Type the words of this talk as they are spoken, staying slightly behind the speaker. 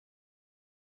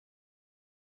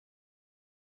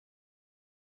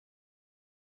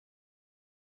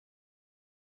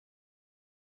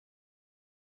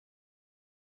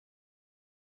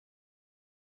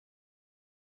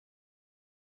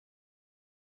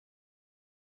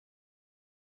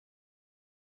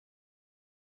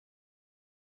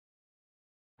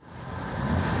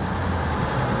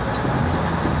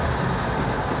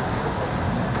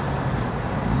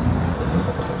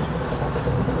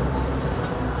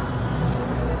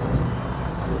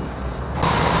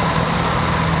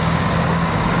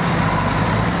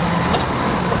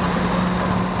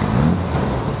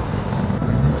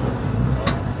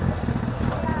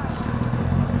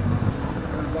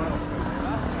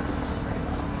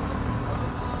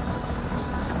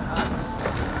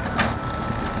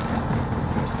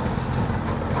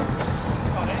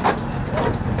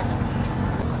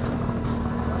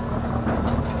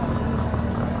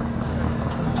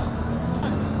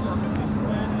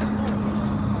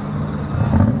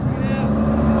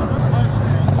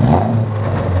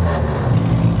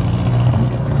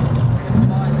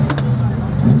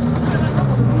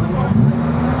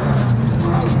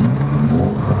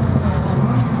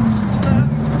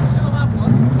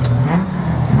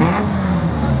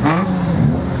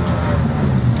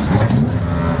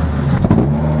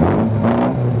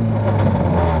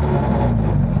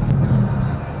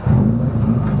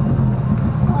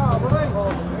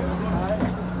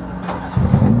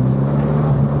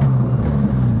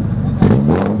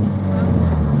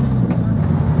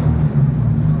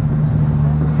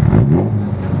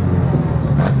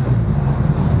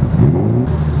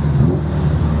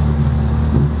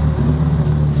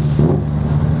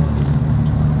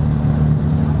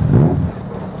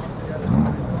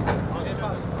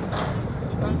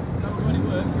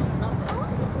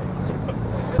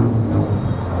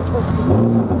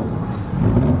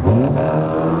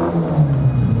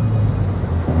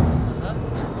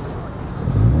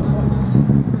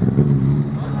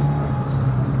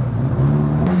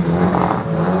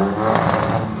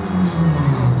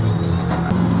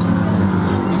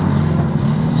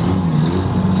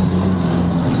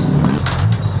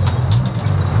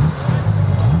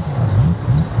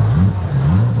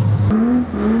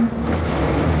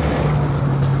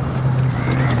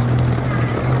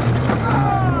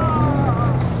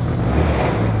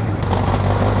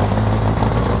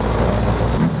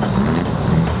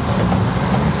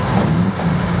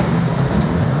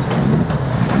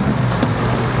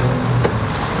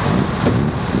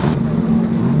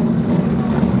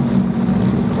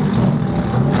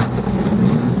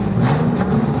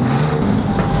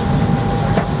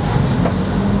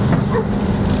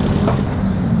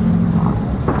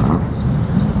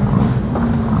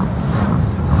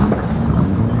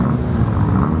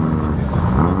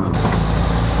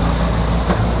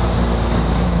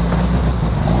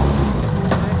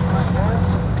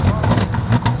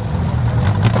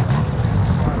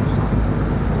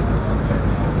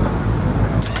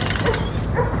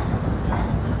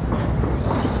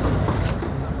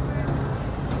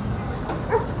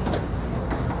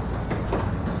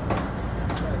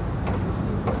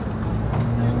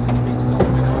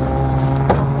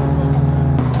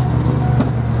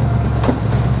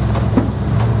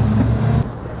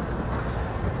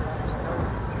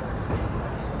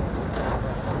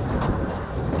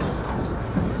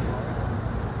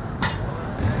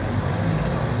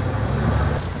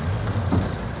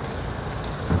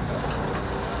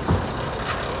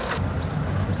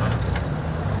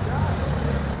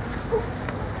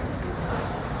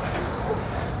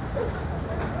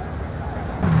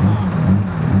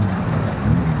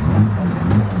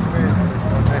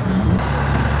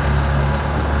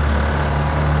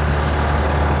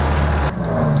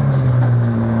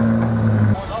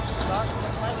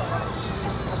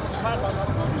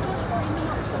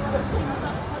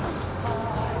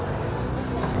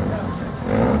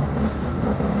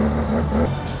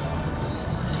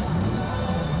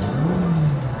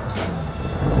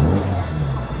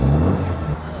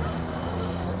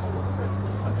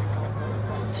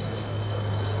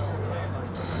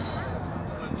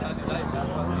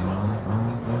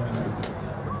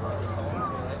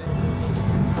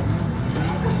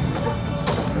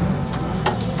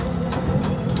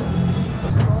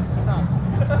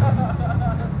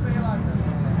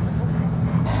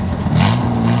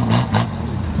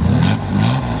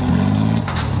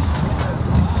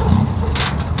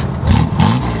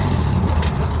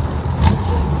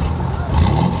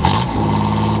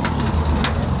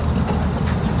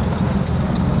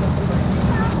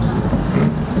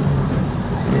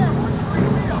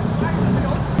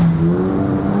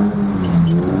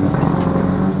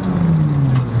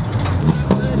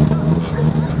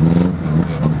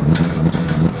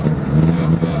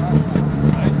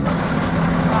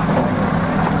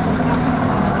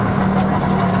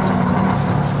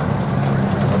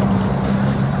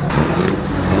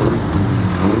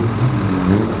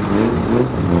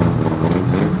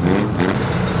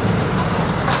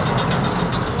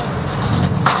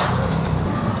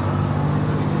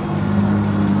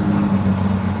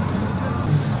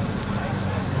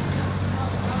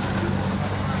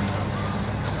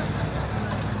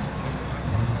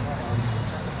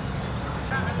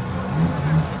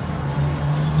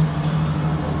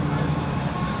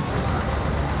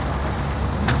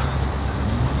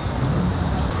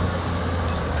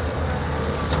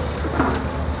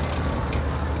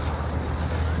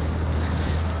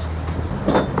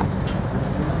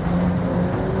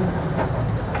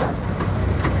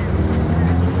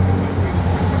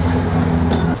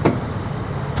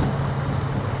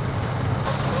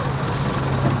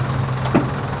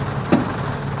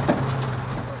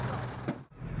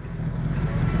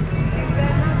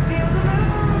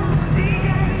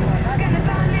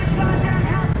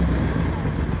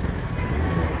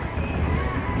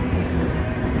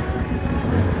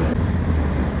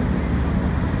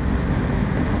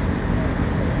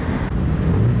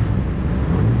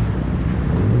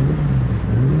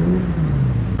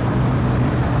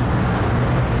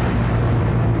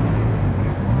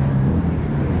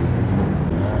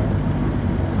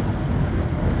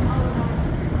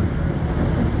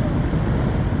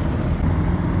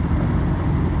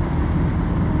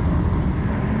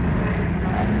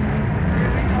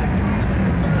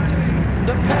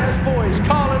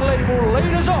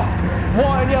top.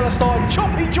 White and yellow starting.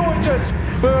 Choppy joins us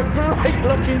with a great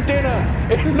looking dinner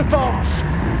in the box.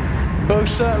 We'll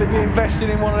certainly be investing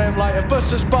in one of them later.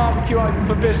 Buster's Barbecue open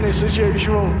for business as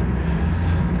usual.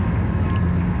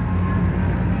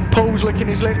 Paul's licking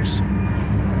his lips.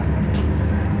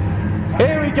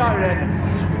 Here we go then.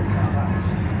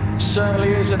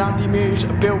 Certainly is an Andy Muse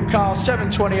build car,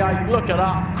 728. Look at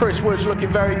that. Chris Woods looking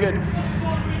very good.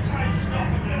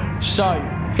 So,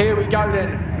 here we go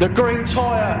then. The green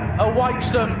tyre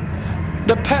awaits them.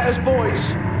 The Petters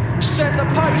boys set the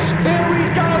pace. Here we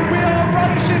go. We are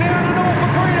racing here at the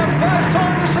Norfolk Arena. First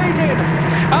time this evening.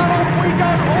 And off we go.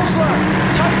 Osler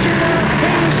taking their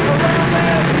heels around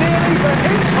there nearly, but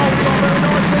he holds on very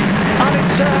nicely. And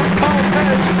it's Carl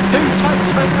Petters who takes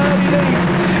an early lead.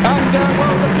 And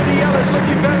well, look at the yellows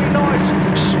looking very nice.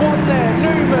 Swan there,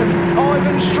 Newman,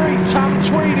 Ivan Street, Tam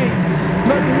Tweedy.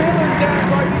 Macmillan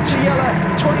downgraded to yellow,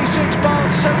 26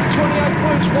 Barnes, 728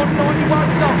 Woods, 190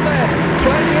 Wagstaff there.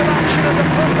 Plenty of action at the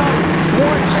front though.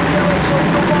 Whites and yellows all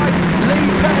the way. Lee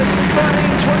Petters in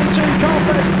 13, 22 Carl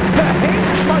Petters. But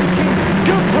he's making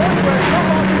good progress, not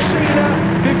like we've seen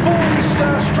before. He's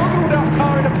struggled with that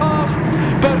car in the past.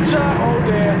 But oh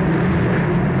dear.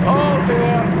 Oh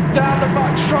dear, down the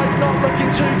back straight, not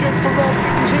looking too good for Rob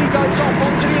Higgins. He goes off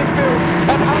onto the infield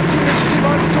and hands the initiative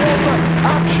over to Osler.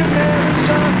 Action there is,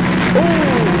 oh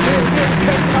dear, Neil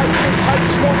Kemp takes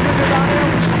Swan with him and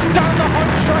Elms. Down the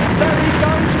home straight, there he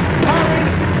goes, powering.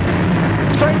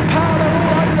 Fred Power, they're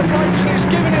all over the place and he's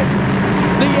giving it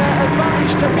the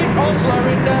advantage to Mick Osler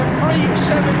in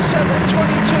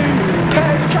 3.77.22.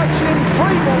 Petters chasing him,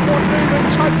 3.11 Newman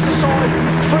takes a side,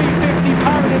 3.50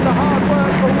 Parron in the hard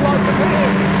work all over for him.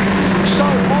 So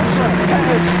Osler,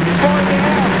 Petters finding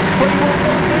out,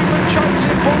 3.11 Newman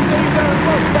chasing, Bundy there as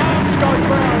well. Barnes goes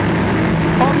round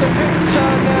on the pit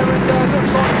turn there and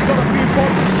looks like he's got a few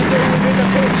problems to deal with in the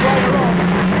pits later on.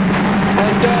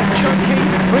 And Chunky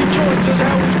rejoins as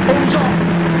Elms pulls off.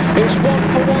 It's 1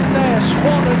 for 1 there.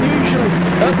 Swan unusually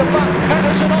at the back.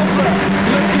 Petters and Osler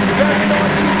looking very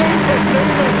nice indeed. But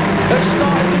Newman has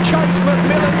started to chase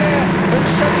Macmillan there and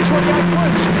 728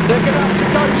 Woods. They're going to have to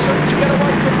go soon to get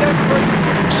away from them three.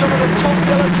 Some of the top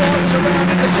yellow drivers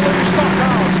around in the Saloon stock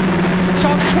cars.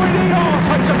 Tom Tweedy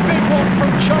takes a big one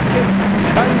from Chunky.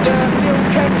 And Neil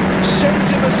Kemp sends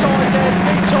him aside there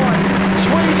big time.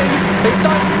 Tweedy, it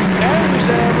don't Elms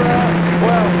there,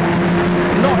 well,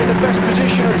 not in the best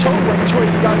position at all when Tweedy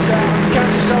goes out and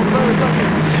counts himself very lucky.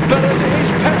 But as it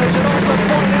is, Petters and Osler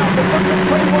find out, but look at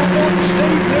 3.11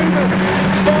 Steve Newman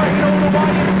fighting all the way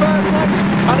in third place,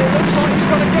 and it looks like he's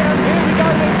going to get him. Here we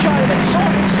go then, Jay, an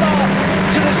exciting start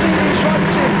to the series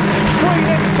racing.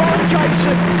 3 next time,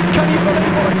 Jason. Can you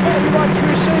believe what a quality race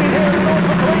we're seeing here at the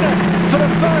Norfolk Arena for the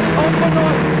first of the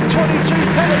night? 22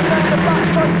 Petters down the back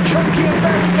straight, Chunky and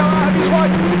Berry go out of his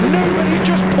way. Newman is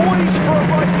just poised for a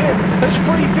break here as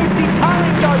 3.50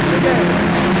 Parron goes again.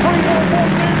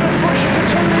 3.11 Newman pushes a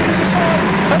 2 metres aside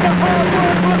and the hard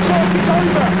work looks like it's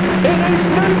over. It is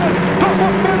Newman, but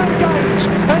Macmillan gains.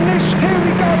 And this, here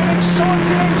we go, an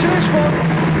exciting into this one.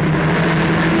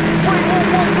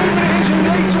 3.11 Newman it is who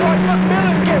leads away.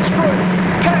 Macmillan gets through.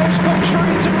 Petters comes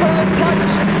through into third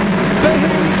place. But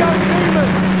here we go, Newman.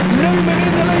 Newman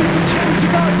in the lead with 2 to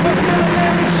go. Macmillan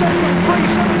there in second,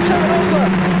 3.77 Osler.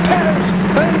 Petters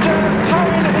and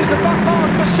Parron is the back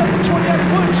marker, 7.28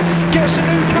 Woods. Gets a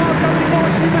new car going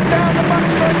nicely, but down the back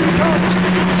straight he comes.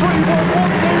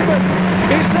 3.11 Newman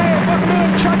is there.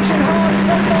 Macmillan chasing hard,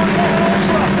 1.91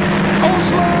 Osler.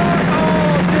 Osler,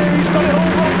 oh dear, he's got it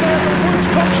all wrong there, but Woods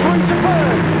comes through to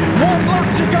third. 1 lap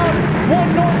to go,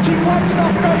 190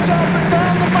 Wagstaff goes out, but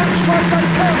down the back straight they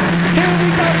come. Here we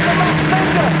go, the last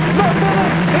bender.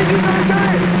 Macmillan, is he going to do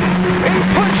it? He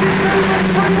pushes Newman,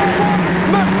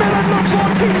 3.11. Macmillan looks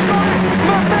like he's got it.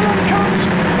 Macmillan comes,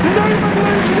 Newman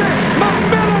loses it.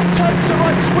 Macmillan takes the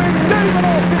race win. Newman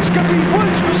off, it's going to be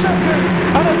Woods for second.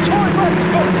 And a tight race,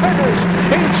 but Petters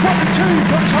in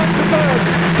 22 comes home for third.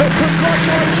 But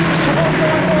congratulations to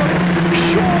 191.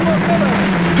 Sean Macmillan,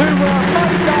 who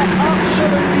made that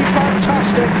absolutely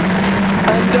fantastic.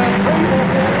 And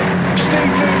 3.11,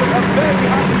 Steve Newman, a very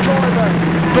happy driver,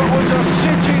 but was a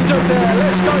sitting duck there.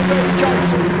 Let's go, Vince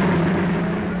Jason.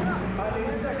 And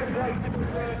in second place, it was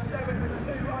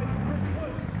 7.28 Chris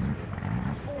Woods,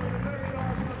 sporting a very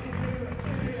nice looking new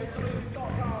 2-year Saloon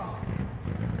stock car.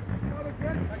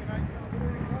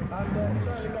 And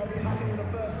certainly got to be happy with the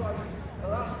first race. The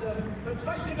last, but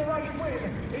taking the race win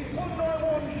is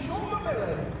 191 Sean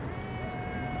Macmillan.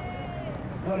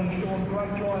 Well done, Sean,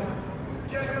 great drive.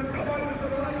 Gentlemen, come over for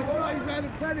the lap of honour. He's had a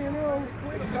penny and all.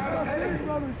 He's had a penny.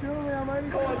 Surely, I made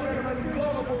it. Come on, gentlemen,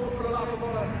 climb aboard for the lap of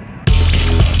honour.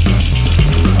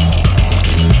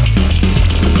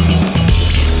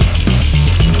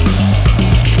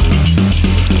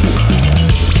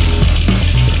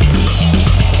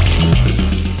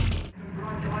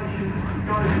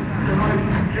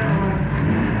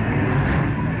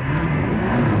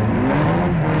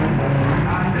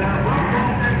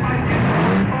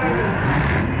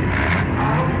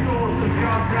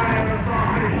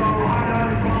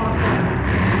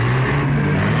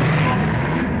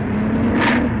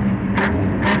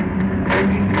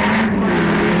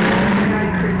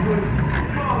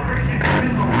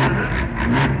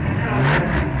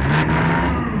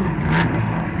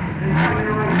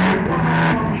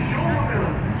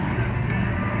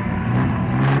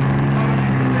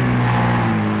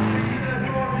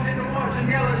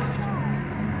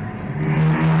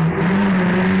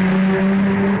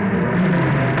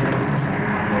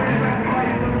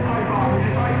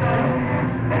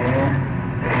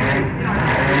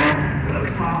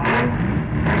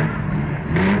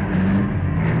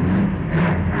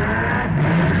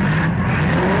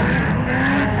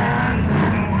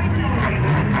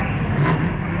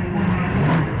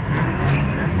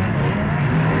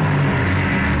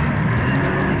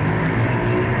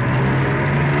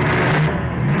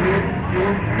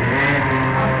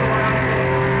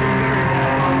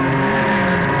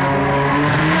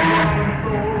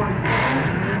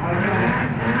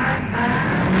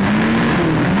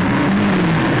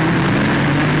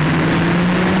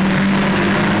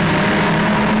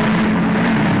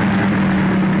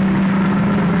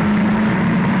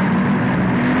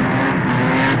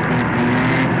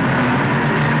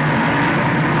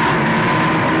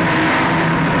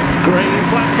 Green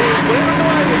flag falls, we're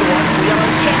underway with the whites and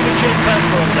yellows championship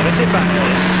for Unlimited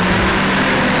Battles.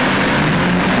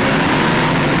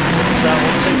 So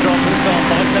 1-2 drive to the start,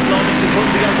 579 Mr.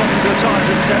 Clumsy goes off into the tyres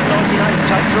as 798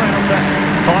 takes around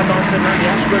 597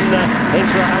 Andy Ashburn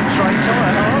into the home straight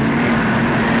tyre hard.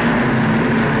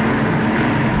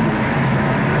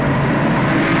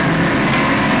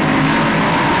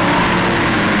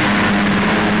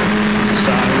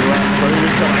 So through we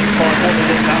come 851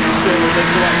 minutes out the steering wheel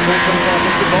into 425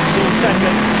 Mr. Vauxhall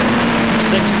second,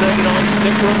 639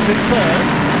 Stick runs in third.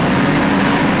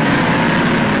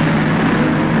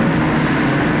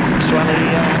 Swelly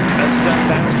has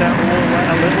bounced down the wall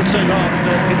a little too hard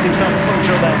and gets himself a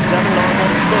puncture there.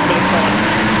 791 spud bit of time.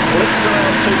 Flicks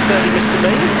around 230 Mr.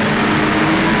 Me.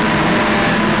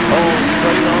 Oh, it's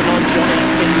 399 Johnny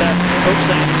in hooks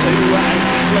out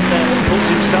 280 slip there and pulls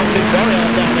himself in very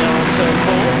hard down there on turn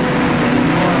 4.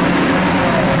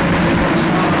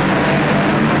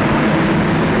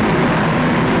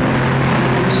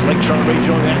 Slick trying to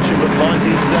rejoin the action but finds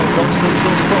he's got some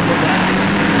sort of problem there.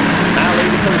 Now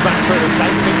Litre comes back through, it's 851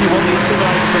 the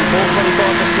intimidating from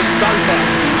 425 Mr. Stoker,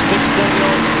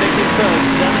 639 Stick in third,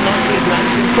 790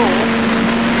 Atlantic in fourth.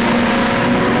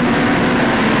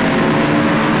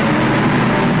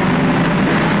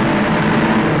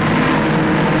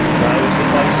 Those are the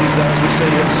places as we see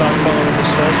them so far in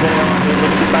this first one after the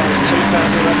Limited Battles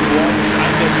 2011 whites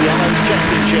and the yellows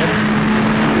championship.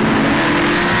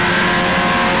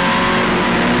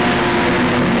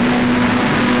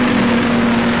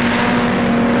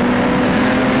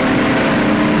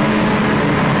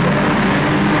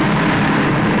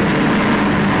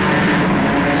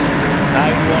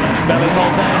 Belly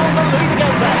hold there. Oh, the leader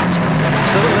goes out.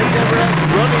 So the leader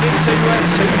running into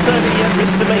 230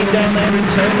 Mr. Mean down there in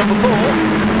turn number 4.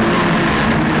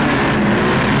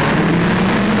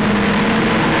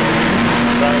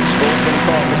 So it's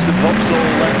 425 Mr. Vauxhall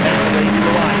now leading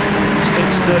the way.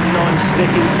 639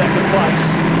 Stick in second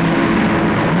place.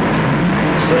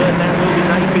 Third now will be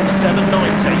Nathan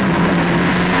 790.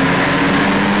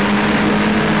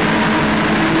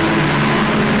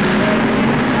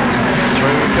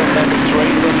 Through we come then with 3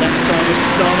 run next time is to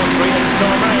start on 3 next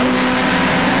time round.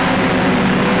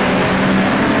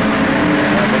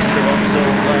 Mr. Vauxhall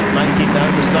making no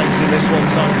mistakes in this one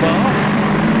so far.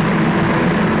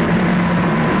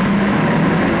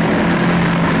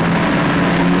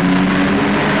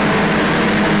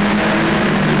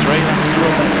 3 laps to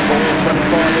run then,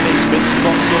 4:25 minutes, Mr.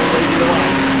 Vauxhall leading the way.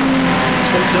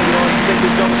 679 Stick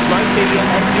has got a smoky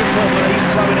engine problem, he's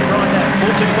slowing it right now.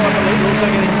 425 the lead, also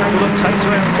getting tangled up, takes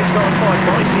around 695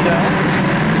 Micey there.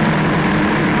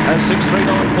 And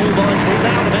 639 Paul Vines is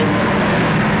out of it.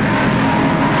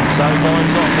 So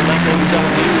Vines off, and that means our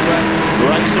new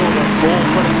race order.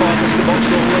 425 Mr.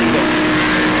 Vauxhall leading.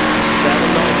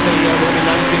 790 Robin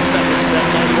Nath in second,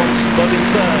 781 Spud in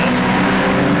third.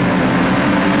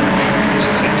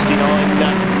 69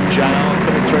 JR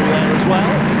coming through there as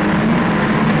well.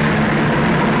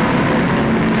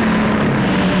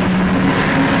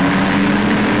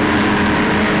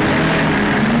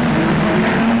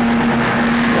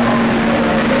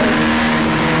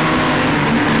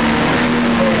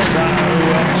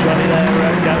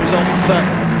 Goes off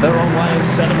the wrong way and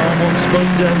 791 Spud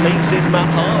meets him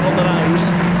hard on the nose.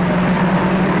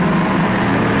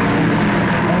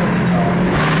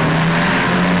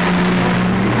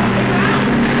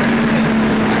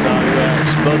 So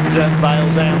Spud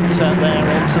bails out there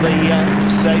onto the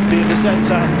safety of the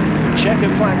centre.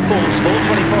 Checkered flag falls,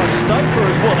 425 Stouffer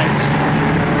has won it.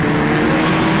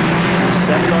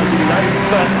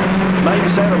 799 maybe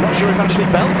so, I'm not sure if actually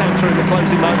Bell came through in the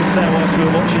closing moments there whilst we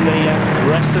were watching the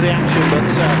rest of the action, but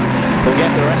we'll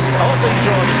get the rest of these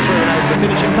drivers through and over the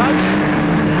finishing post.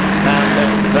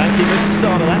 And thank you, Mr.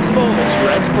 Starter, that's all. It's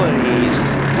Reds,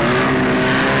 please.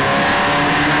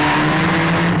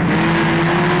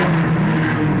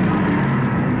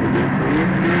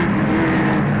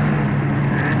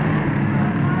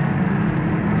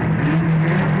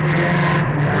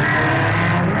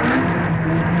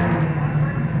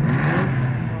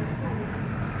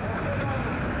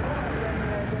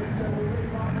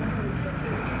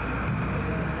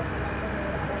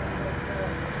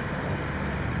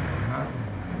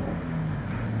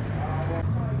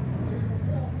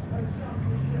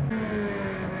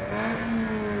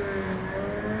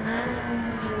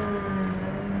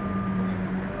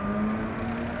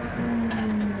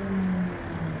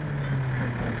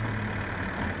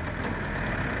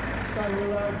 So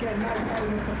we'll get no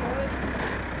phone for third.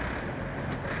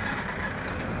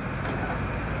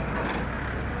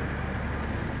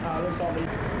 Looks like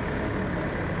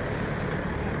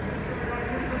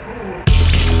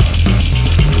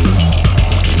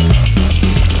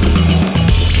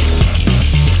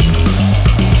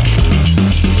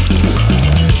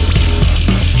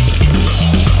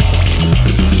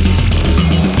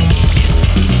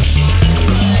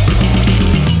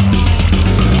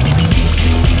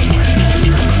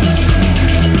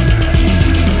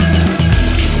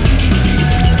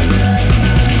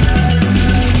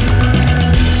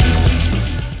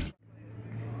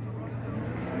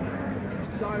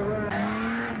 35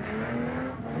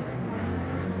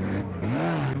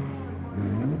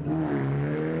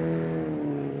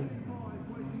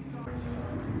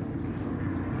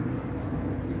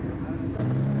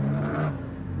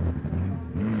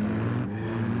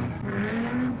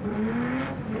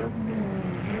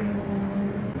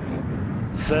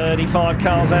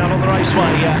 cars out on the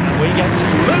raceway, and we get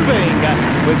moving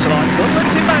with tonight's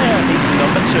Unlimited Mayor in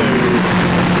number 2.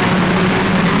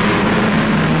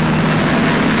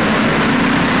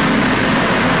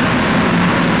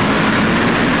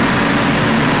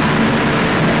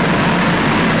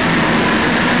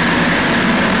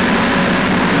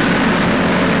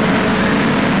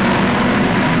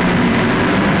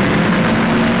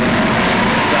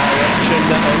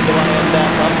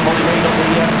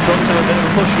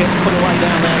 Push gets put away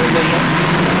down there in the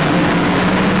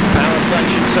power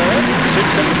station turn.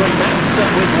 273 Mats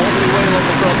with wobbly wheel on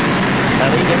the front,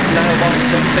 and he gets nailed by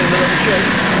 17 the little chief.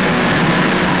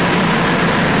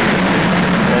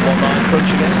 119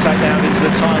 Cruncher gets taken down into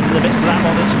the tyres in the midst of that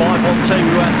one as 512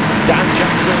 Dan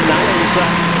Jackson nails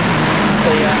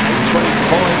the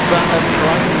 825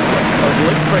 of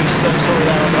Litre, sorry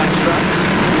there on the back straight.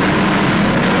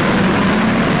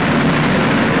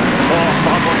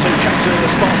 512 Jackson in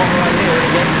the spot on right here, and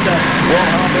against one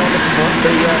half on the front,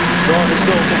 the driver's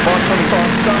door to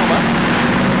 525 Starmer.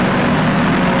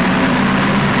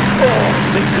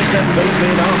 67 Beasley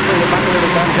and half through the back of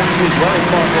Dan Jackson as well,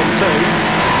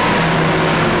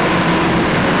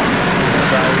 512.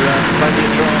 So plenty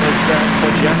of drivers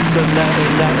for Jackson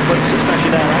in quick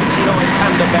succession there. 89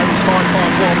 Panda Berries,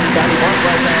 551 Danny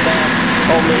Whitebread down there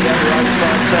on the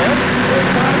roadside turn.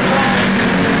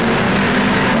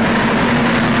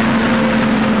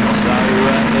 So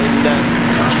in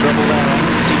trouble there,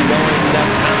 89 Panda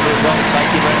as well,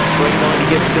 taking round 390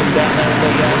 Gibson down there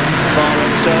in the far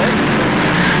end turn.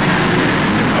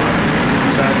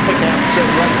 So pick out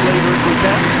race leader if we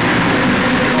can.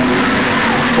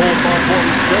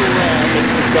 451 still there,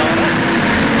 Mr. Starner.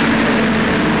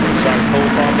 So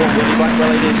 451 Willie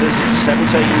Blackwell it is as 17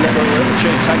 Little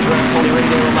Chief takes around Connie Reed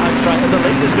here on the home straight, and the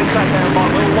lead has been taken down by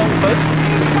Will Longford.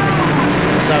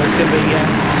 So it's going to be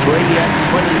 3:20.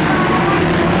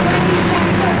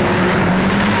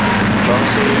 Trying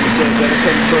to see who's going to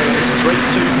come through, and it's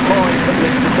 3:25 for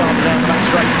Mr. Starner down the back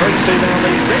straight. 3:2 now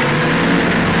leads it.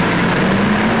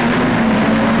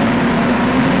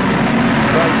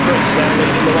 Craig Crooks now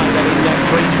leading the way then in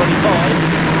 3:25.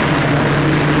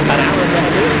 And Aaron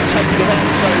there nearly taking it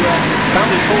out, so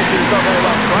Founding Fortune's not very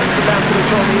well. Crooks are down to the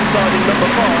on the inside in number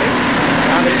 5.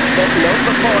 And it's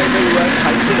number 5 who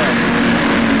takes it up.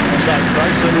 So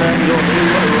Crooks and your new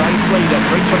race leader,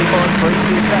 3:25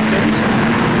 Priest in second.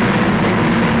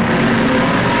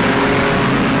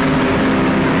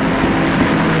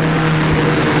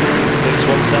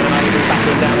 617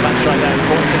 battling down the back straight there.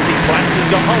 450 Planks has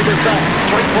got hold of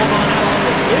 349 Allen.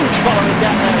 Huge following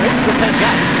down there into the pen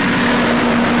gate.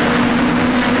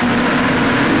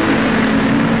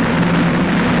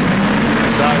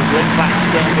 So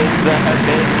Limpax with a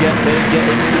big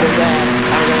incident there.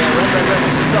 And red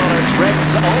Mr. Starner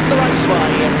treads on the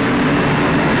raceway.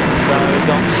 So we've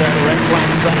got the red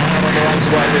flags out on the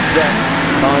raceway with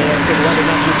I could well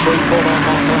imagine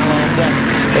 349 Michael,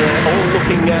 all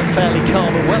looking fairly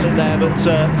calm and well in there, but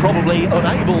probably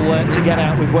unable to get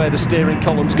out with where the steering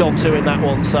column's gone to in that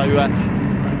one. So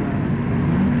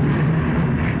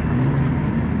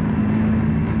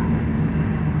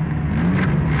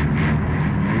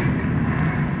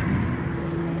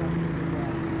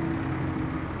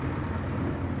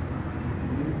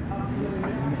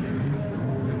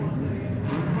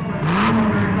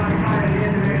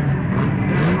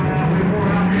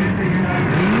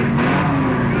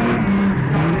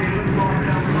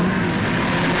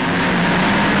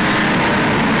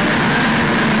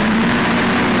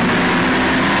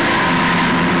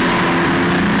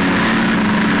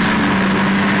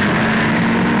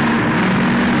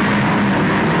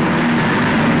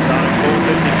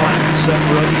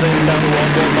runs in number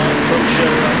 119 Cruncher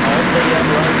on the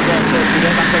roadside turn to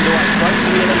get back underway. Close to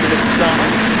the leader, Mr. Starner.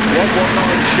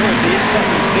 119 Shorty is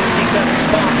second, 67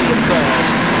 Sparky in third.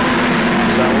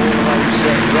 So all of those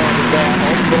drivers there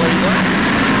on the leader.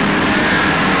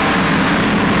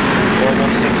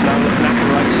 416 now looking at the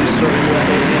races through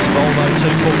in his Volvo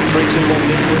 243-21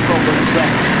 dealing with problems there.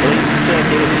 Leads the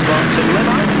circuit in his Mark 2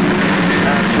 limo.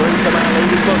 And through the man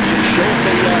leading bunches,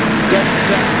 Shorty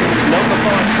gets number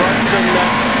 5 Cross and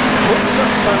puts up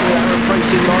Aaron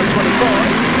Priest in line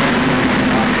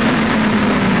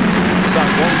 25. So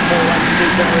 148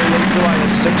 is now he leads the way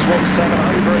with 617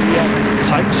 over. He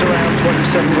takes around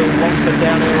 27 with Longford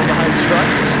down here on the home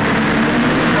straight.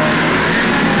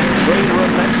 3 to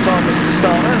run next time, Mr.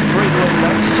 Starner. 3 to run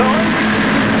next time.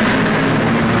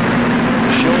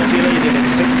 Shorty leading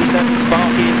in 67,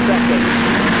 Sparky in second.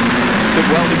 Good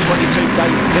Welding 22,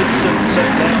 Dave Vincent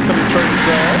now coming through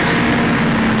third.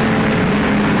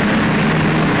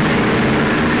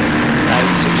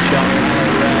 86 Charlie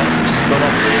Miller spun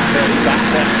off the infield,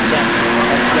 backs out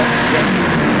and gets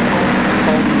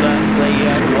on the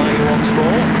way once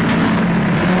more.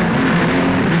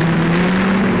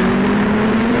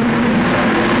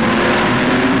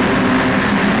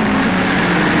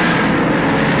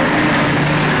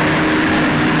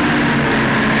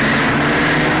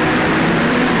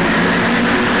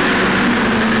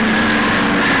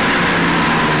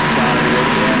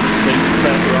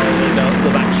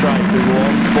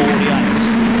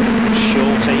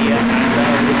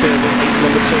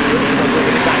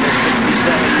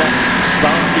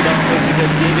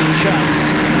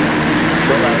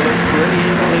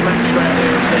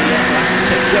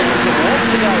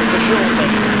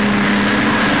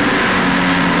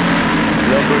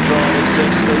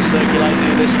 Still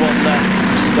circulating in this one,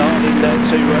 starting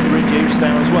to reduce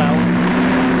now as well.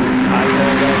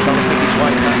 Aylward trying to pick his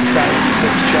way past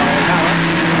 86 Charlie Howard.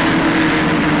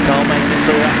 Can't make it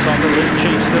through that time. The Lynn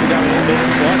Chief still going a bit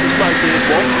slightly smoky as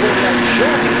 148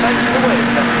 Shorty takes the win.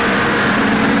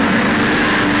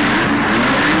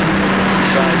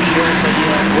 So Shorty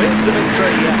with the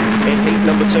victory in heat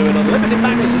number 2 in unlimited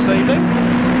baggers this evening.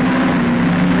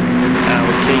 And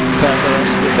we keep the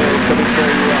rest of the field coming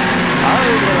through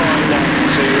over the line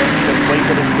to complete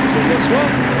the distance in this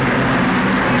one.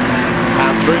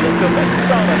 And through the good Mr.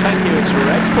 Starner, thank you, it's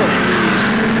Reds,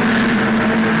 please.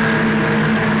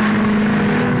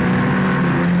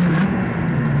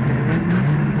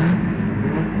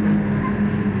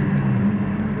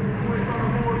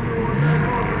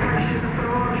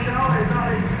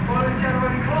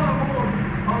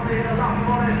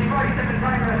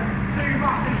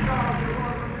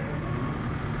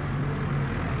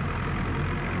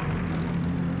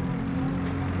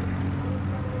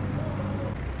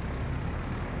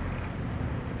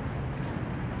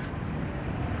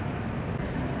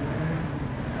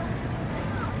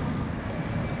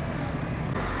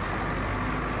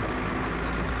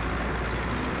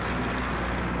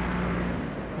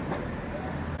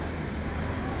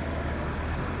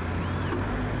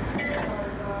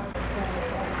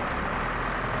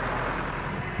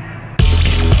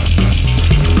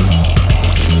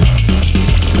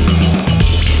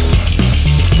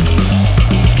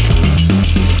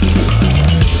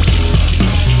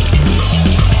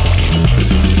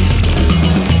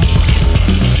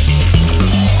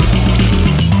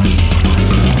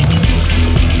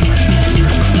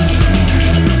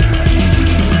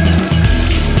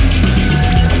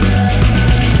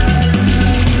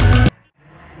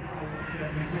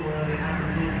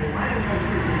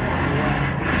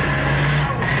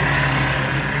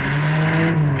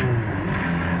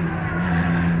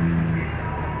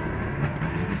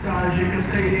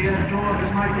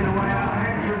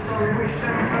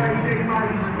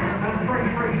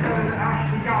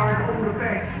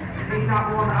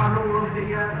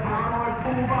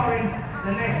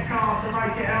 The next car to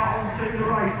make it out onto the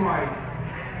raceway.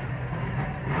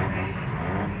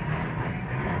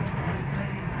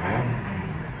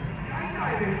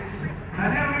 And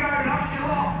there we go, that's your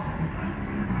lot.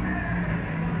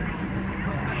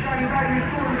 Shane Davis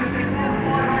scoring this in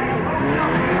 158.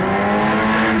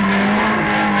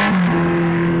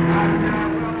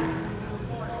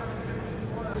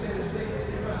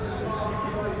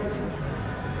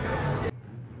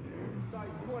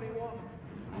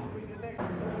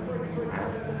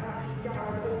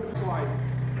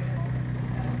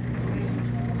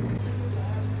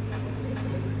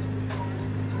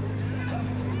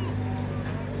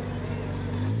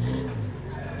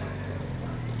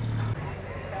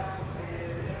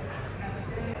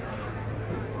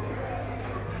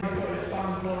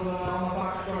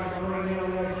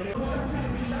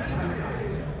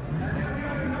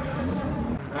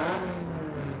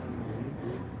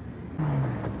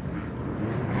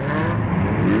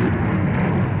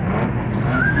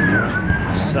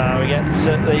 So we get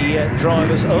the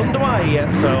drivers underway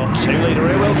for 2-litre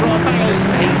rear-wheel drive bangers,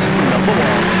 heat number 1.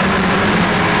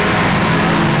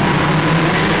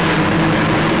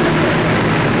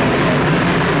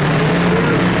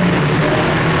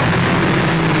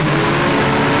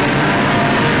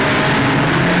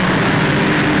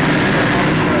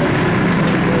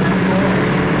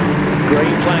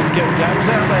 Green flag goes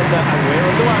out there, and we're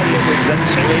underway with the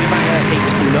 2-litre banger,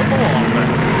 heat number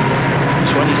 1.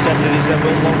 27 is then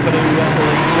Will Longford who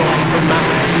leads away from Matt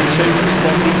House in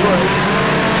 2.73.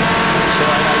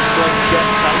 2.88 Link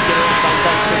taking it off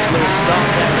by 6 little start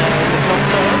down there in the top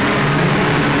turn.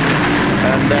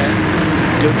 And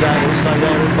good day also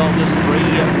there involved as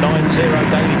 3.90.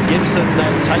 David Gibson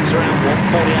takes around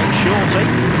 148 shorty.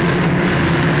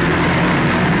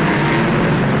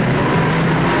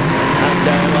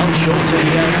 Well, shorty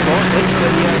quite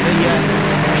literally the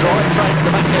drivetrain at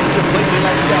the back end completely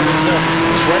lets go. It's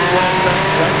 21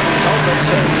 Jason Coleman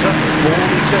turns up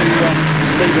 42.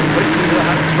 Stephen Briggs into the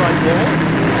home straight wall.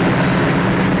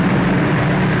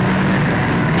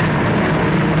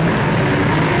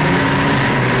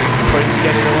 Prince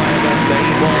getting away again.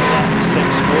 Meanwhile,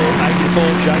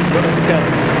 6.484 Jake Brunker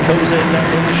comes in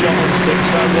with the shot on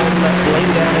 6.01. Bling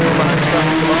down here on the home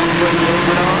straight. Command 3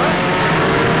 Granada.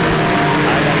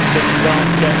 886 start,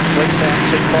 flicks out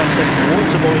 257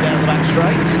 Waterboy down the back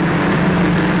straight.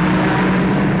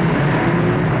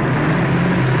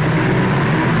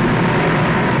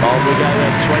 On we go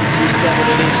at 27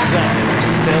 and he's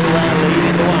still there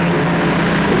leading the way.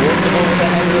 Wonderboy at the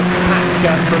head of the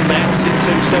pack from Mouse in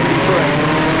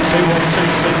 273.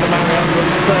 212 Super Mario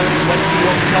runs third,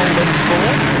 21 Coleman's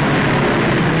fourth.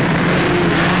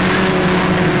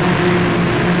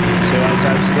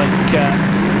 280 Slick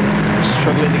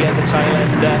struggling to get the tail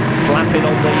end flapping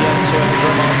on the 200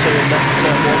 MR2 in that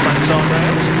one-man time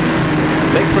round.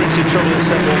 Big Prince in trouble at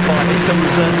 715. He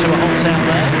comes to a halt out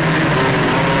there.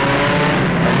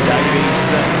 And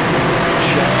Davies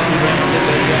charging round in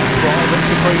the private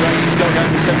Capri race. He's going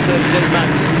over 730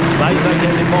 Mays. Mays they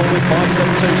get involved with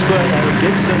 572 square there. And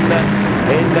Gibson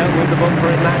in with the bumper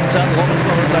in that long as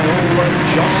they all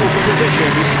jostle for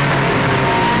positions.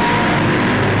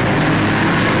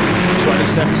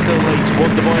 27 still leads,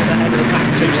 Wonderboy at the head of the pack,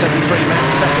 273 Mount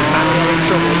second, Mario in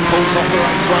trouble, he pulls off the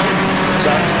right way.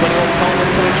 So it's 21 Coleman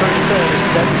coming through in third,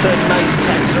 730 Mays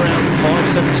takes around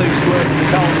 572 squared in the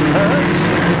Coles and Hers.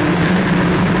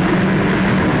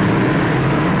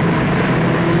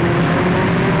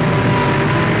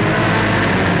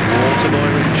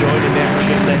 Waterboy joining the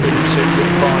action into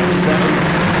 5-7.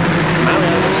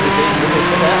 Mario looks if he's looking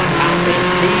for that, as if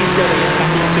he's going to get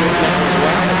back into it now as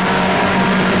well.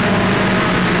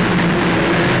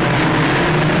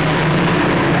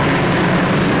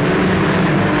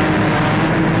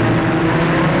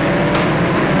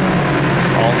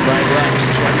 Race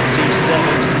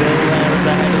 27 still there at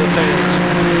the head of the field.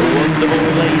 Wonderboy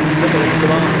leads in the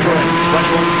Mark 3.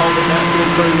 21 Coleman now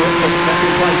coming through for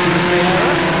second place in the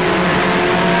Sierra.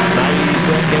 Mays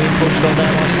getting pushed on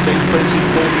there by Steve Prince in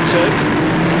 42.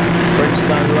 Prince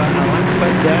though a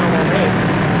lap down on him.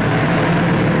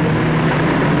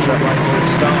 Treble 8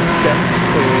 start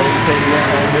leaping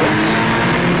onwards.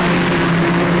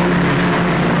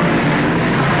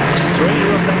 X3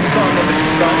 up next time on this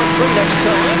start, 3 next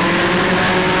turn.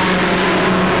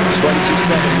 27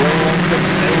 Will Longford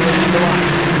still leading the way.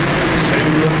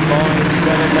 2.57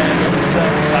 there, it's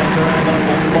taken around on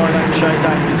 158 Shea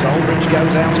Davies. Aldridge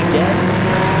goes out again.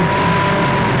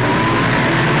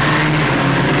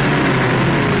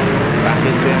 Back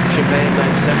into the action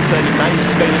then 730 Mays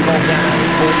has been involved down there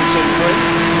with 42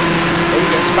 Prince. He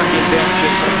gets back into the action,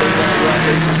 something that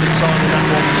loses some time in that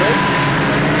one too.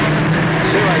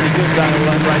 280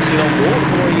 Goodale racing on.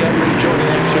 Waterboy rejoining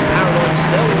the action. Paranoid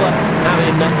still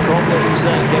having problems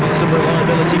getting some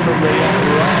reliability from the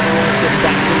Rivals and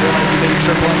Datsun RWD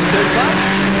Triple S Cooper.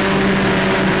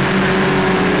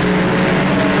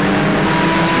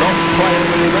 It's not playing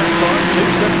with him that time.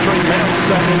 273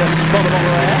 Mouse in the spot of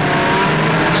there.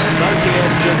 Smoky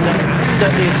engine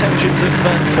and the attentions of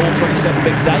 427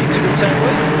 Big Dave to contend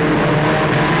with.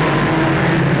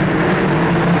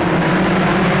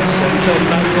 730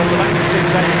 Mays on the back,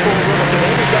 684 Rubber, and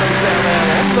here he goes down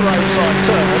there on the roadside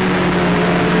turn.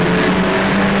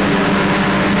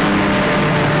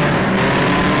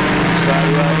 So,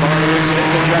 Myron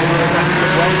Smith and Jay were back in the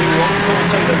Brady one core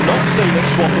team have not seen it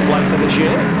swapping later this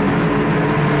year.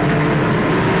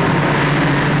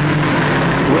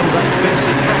 Will they fix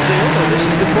it at the other? This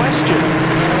is the question.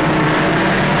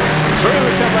 Through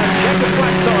recover, checkered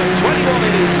flag time, 21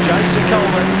 it is, Jason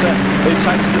Coleman who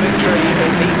takes the victory in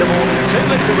heat number 2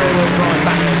 Litre rear-wheel drive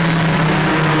bangers.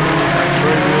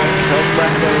 Through come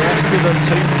back the rest of them,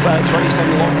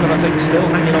 27 Longford I think still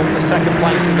hanging on for second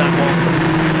place in that one.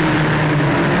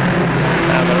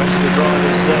 And the rest of the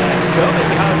drivers coming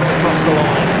home across the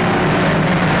line.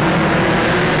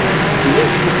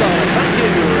 List to start, thank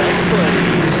you, Rex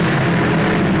please.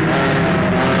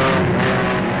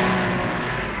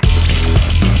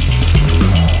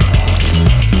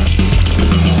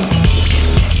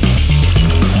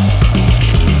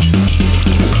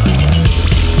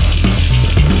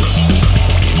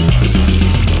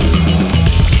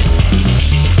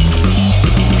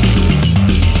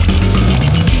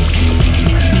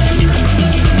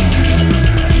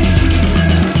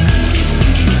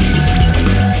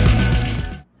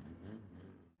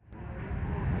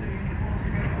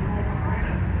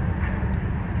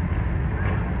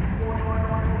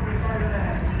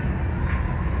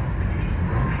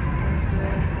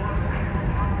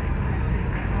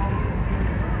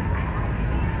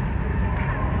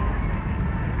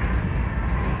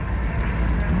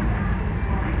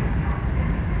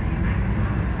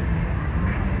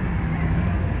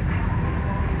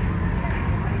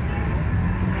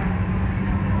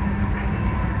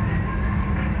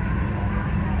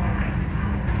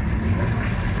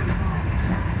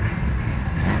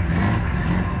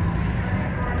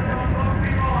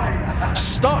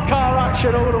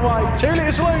 action all the way. 2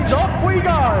 Litre Saloons, off we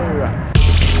go.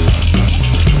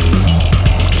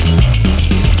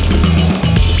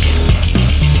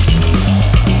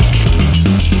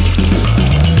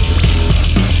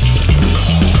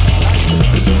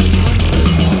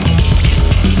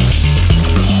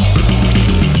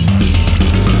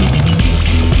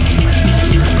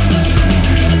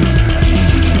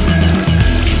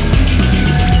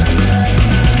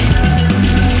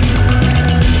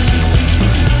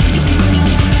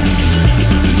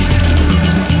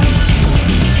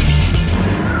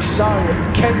 So,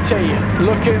 Kenty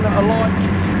looking like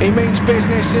he means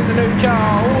business in the new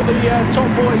car. All the top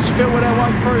boys filling their way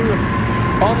through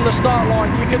on the start line.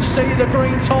 You can see the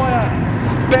green tyre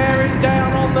bearing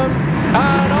down on them.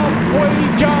 And off we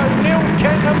go. Neil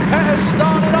Kent and Peters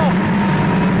started off.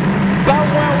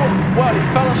 Bunwell, well, he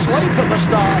fell asleep at the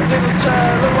start. Didn't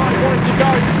look like he wanted to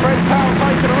go. Fred Powell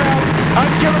taken around and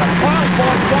given a clown by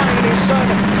Dwayne. His son,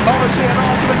 obviously an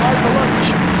argument over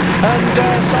lunch. And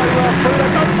so through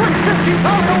they go, 350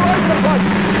 pound all over the place.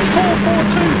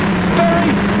 442,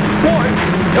 Berry, what,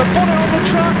 a bonnet on the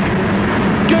track.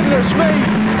 Goodness me,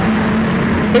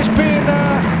 it's been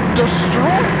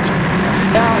destroyed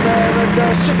out there.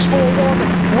 And 641,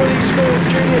 Willie Scores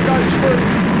Jr. goes through.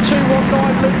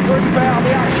 219, Luke Groove out of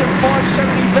the action.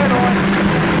 570, Venite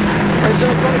has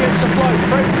gone against the flow.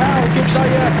 Fred Powell gives a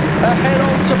head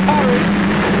on to Parry,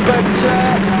 but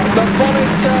the bonnet.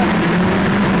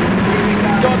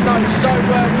 God knows, so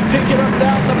we pick it up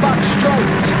down the back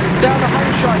straight, down the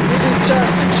home straight. Is it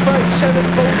 637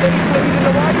 Bull Leaf leading the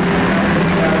way?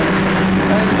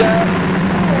 And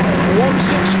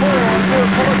 164, I do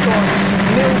apologise.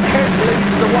 Neil Kent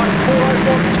leads the way.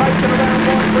 401 taken around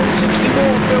by 360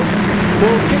 Moorfield.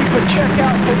 We'll keep a check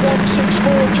out for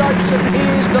 164 Jason. He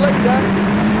is the leader.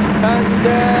 And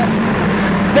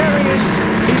there he is.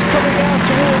 He's coming out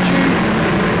towards you.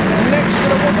 Next to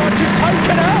the 192,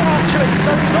 taken out actually,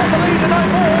 so he's not the leader no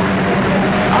more.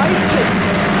 80,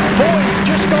 Boyd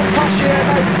just gone past you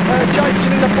there,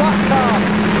 Jason in the black car.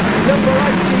 Number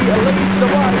 80 leads the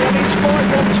way, and he's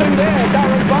 512 there,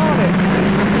 Darren Barnett.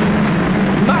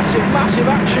 Massive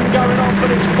action going on, but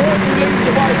it's Boyd who leads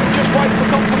the way. We'll just wait for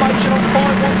confirmation on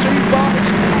 512 Barnett.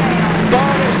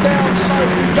 Barnett's down, so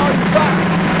we go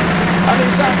back. And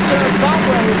it's at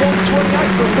Bunwell, 128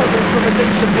 recovering from a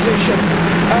decent position.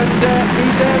 And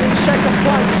he's there in second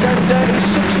place. And he's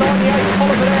 698,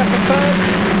 Colliver there for third.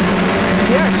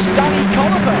 Yes, Danny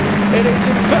Colliver, it is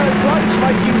in third place,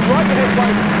 making great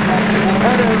headway.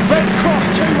 And a Red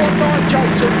Cross 219,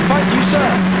 Jason, thank you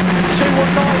sir. 219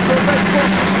 for a Red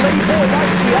Cross, it's Lee Boyd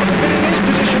 80, hasn't been in this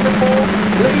position before.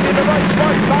 Leading the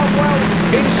raceway, Bunwell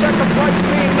in second place,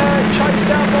 being chased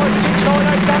down by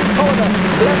 698, Danny Colliver.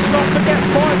 Let's not forget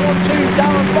 512,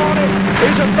 Darren Barnett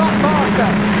is a back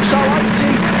marker. So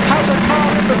 80 has a car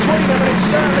in between them, and it's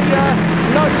certainly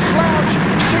no slouch.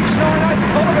 698,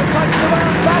 Colliver takes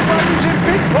around. Bunwell who's in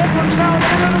big problems now in the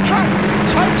middle of the track.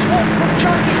 Takes one from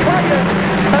Jamie Clayton,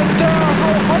 and a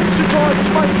whole host of drivers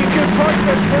making good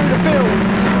progress through the field.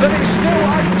 But it's still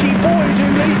 80 Boyd who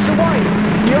leads the way.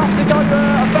 You have to go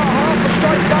about half a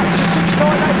straight back to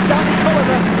 698, Danny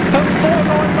Colliver, and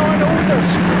 499 Aldous.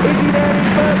 Is he there in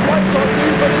third place? I do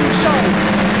believe so.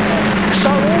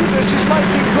 So Aldous is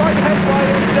making great headway,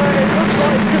 and it looks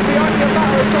like it could be only a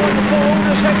matter of time before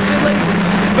Aldous heads in lead.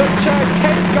 But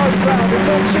Kent goes round in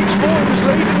 164, who's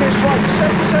leading this race.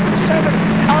 777,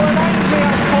 Alan Ainsley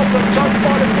has problems over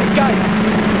by the pit gate.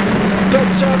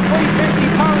 But 350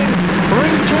 Parry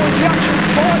rejoins the action.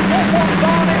 511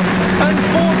 Barnett and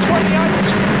 428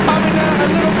 having a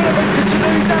little bit of a to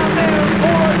do down there. And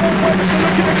 401 Webster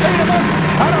looking to clean them up.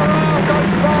 And around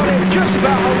goes Barnett, just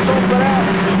about holds on but out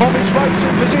of its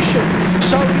racing position.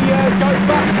 So we go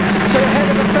back to the head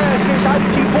of affairs, and it's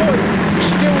 80 Boyd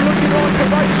still looking like a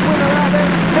race winner out there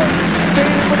in front,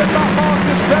 dealing with the back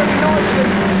markers very nicely.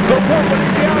 But what will he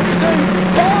be able to do?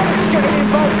 Barnett's getting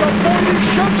involved on Boyd and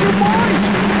shoves him wide.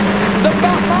 The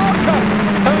back marker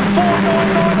and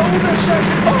 499 Aldous said,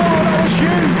 oh, that was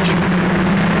huge.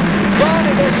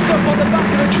 Barnett, there's stuff on the back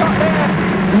of the track there.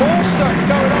 More stuff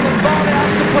going on, and Barnett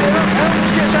has to put it up.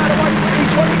 Elms gets out of the way,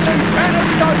 22.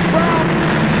 Peters goes round.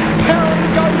 Perrin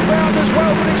goes round as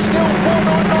well, but it's still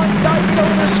 499 David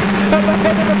Aldous at the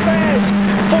head of affairs.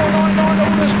 499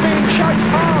 Aldous being chased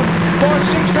hard by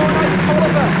 698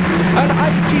 Colliver, and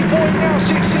 80 Boyd now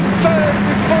sits in third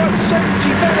with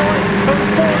 570 Venite and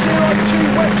 402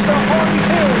 Webster on his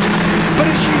heels. But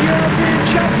it's your European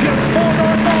champion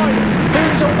 499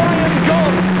 who's away and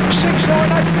gone.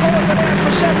 698 Colliver there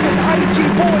for second, 80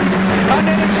 Boyd, and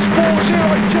then it's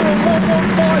 402 and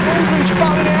 115 Aldridge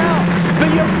battling it out. be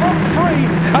your front three,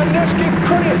 and let's give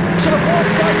credit to the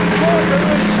White Baby driver who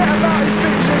has set about his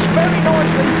business very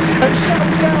nicely and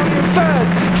settles down in third.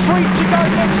 3 to go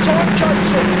next time,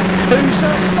 Jason, who's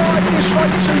started this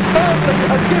race superbly,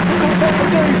 a difficult one to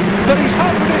do, but he's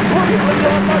handled it brilliantly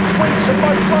like most weeks and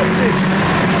most races.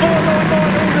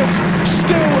 499 Orders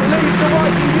still leads the way,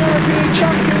 the European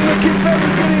champion, looking very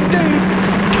good indeed.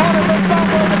 Callum and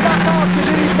Bumble the back markers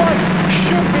in his way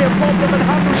should be a problem and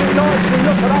handles it nicely.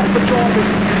 Look at that for driving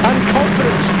and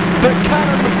confidence. But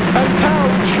Callum and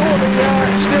Powell surely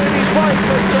still in his way,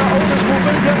 but Aldous will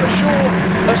move them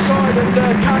aside, and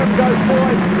Callum goes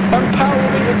wide and Powell will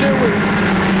be to deal with.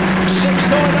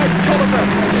 698 Colliver.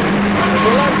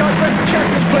 Will they go ready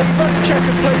checkers please? Ready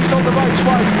checker please on the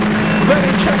raceway.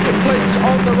 Ready checker please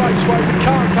on the raceway. We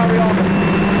can't carry on with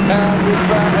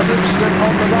an incident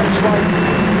on the raceway.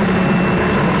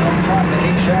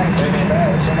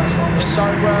 So,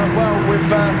 well, with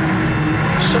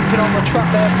something on the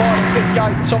track there by the pit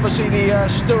gates, obviously the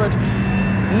steward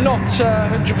not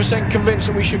 100% convinced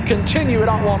that we should continue with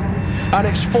that one, and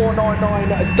it's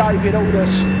 499 David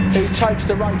Aldous who takes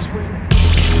the race win.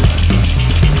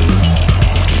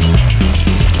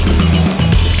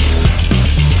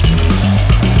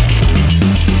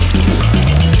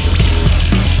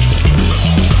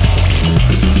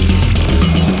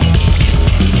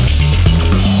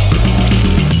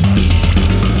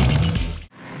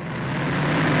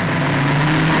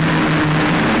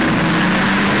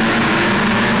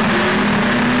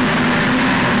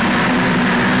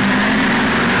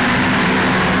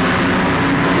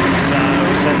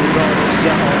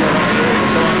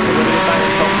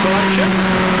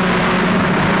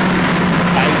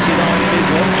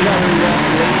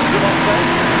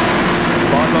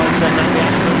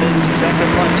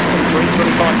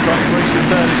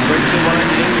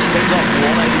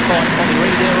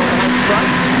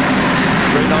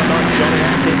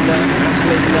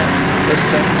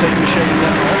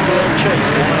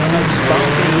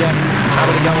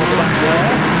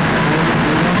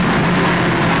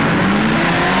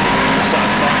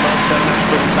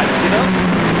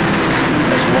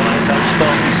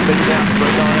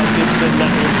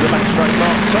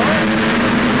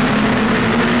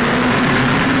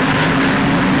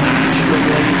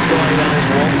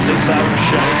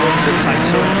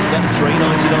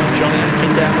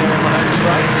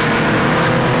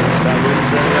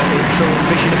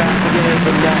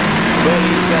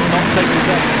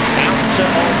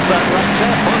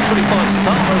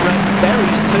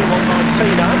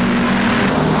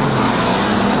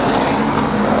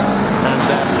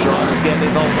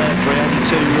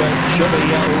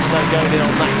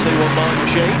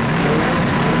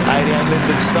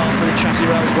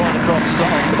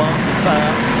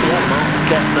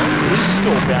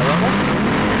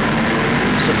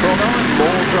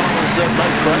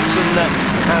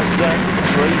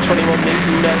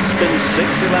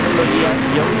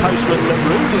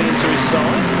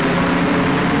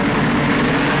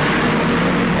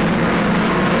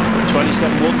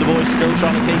 Still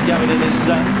trying to keep going in his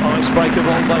icebreaker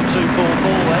Volvo 244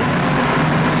 then.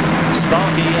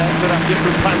 Sparky could have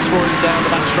different plans for him down the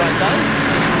back straight though.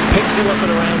 Picks him up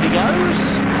and around he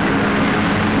goes.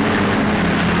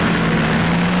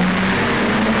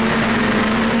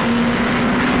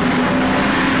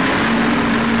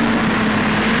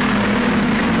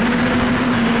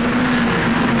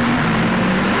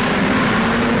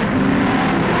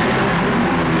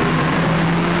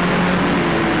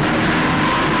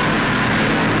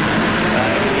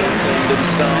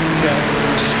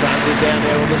 Stranded down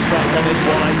there on the straight, that is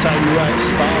White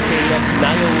Sparky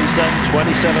nails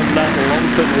 27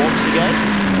 Longford once again.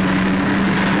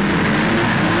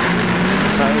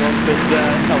 So Longford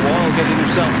a while getting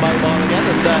himself mobile again,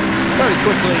 and very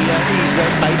quickly he's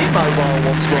made it mobile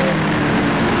once more.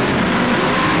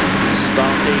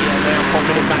 Sparky now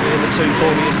popping it back in the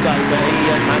 240 estate, but he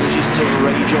manages to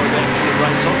rejoin the action and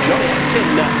race on. Johnny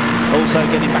Atkin also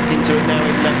getting back into it now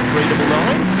in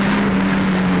 399.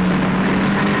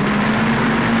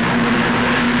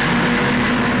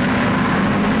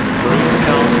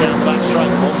 Cars down the back straight,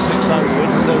 160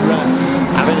 wins are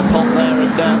having a pop there,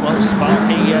 and well,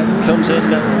 Sparky comes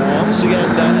in once again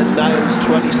and nails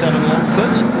 27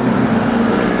 Longford.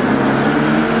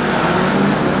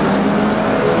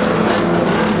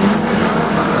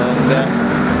 And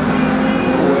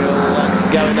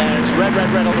we'll go in there. It's red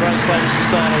on the raceway. Mr.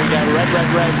 Starr, here we go.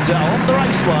 Red on the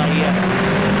raceway.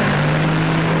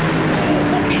 Oh,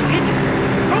 fucking idiot.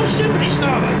 Oh,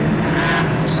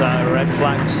 So red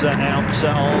flags out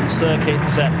on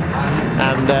circuit,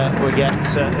 and we get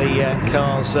the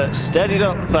cars steadied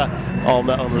up on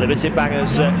Limited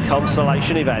Bangers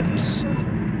Constellation events.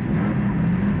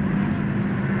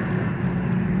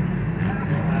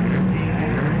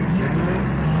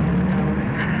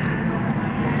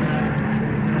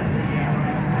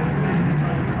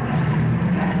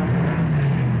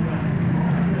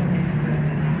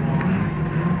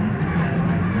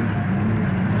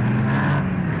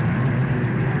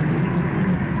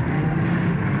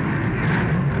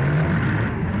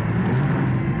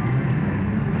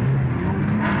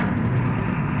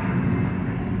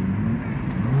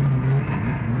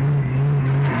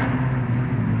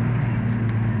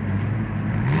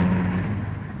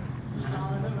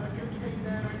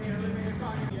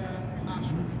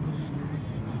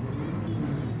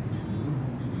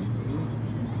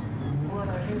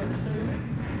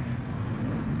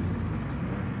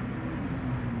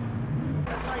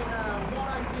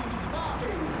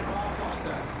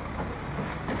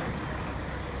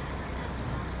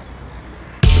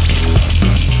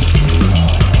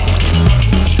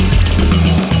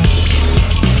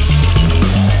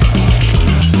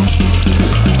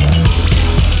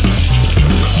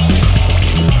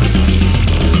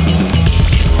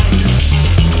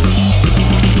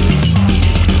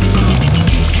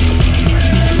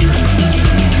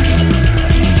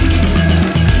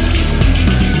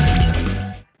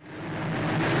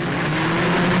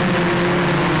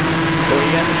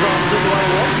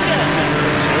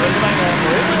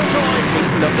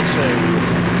 Number 2.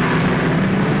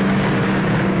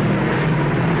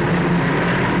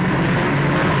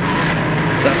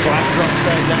 The flag drops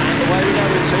there down. The way we go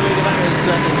with 2 leader bangers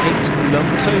in hit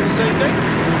number 2 this evening.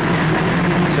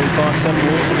 257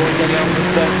 Waterboy getting on with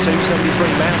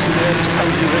 273 Mouse in the early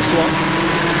stage of this one.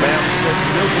 Mouse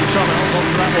still from trying to hold on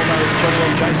to that one, though, as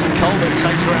 21 Jason Coleman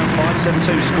takes around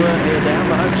 572 square here down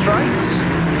the home straight.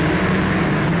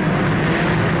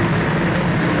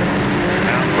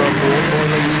 Waterboy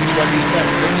leads in 27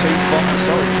 from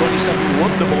 27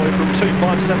 Wonderboy from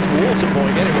 257 Waterboy,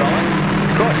 get it right.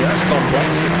 Crikey, that's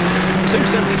complex.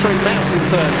 273 Mouse in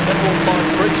third,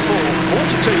 715 Prince fourth,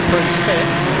 42 Prince fifth.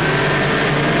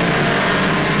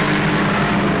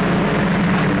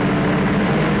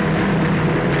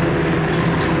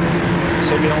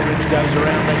 Timmy Aldridge goes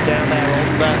around and down there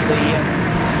on the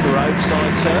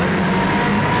roadside turn.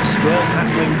 Squirt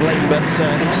hassling Glenn, but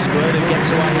Squirt who gets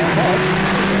away ahead.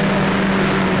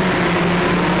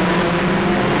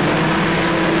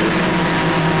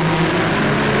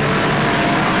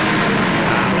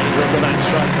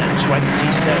 Straight then,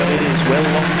 27 it is. Will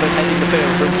Longford heading the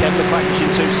field from Ken McClatchy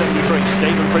in 273.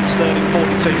 Stephen Prince third in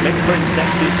 42. Mick Prince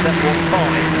next in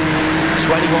 715.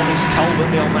 21 is Colbert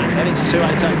beyond that. Then it's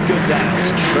 288 Goodales.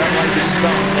 Trello to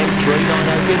start. Then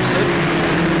 390 Gibson.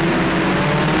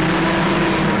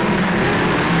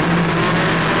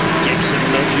 Gibson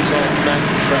nudges on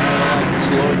Trello.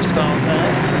 Lloyd start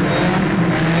there.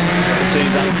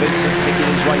 That Vincent picking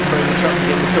his way through the truck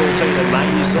in the Cortina.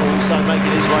 Mays also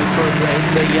making his way through in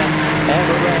the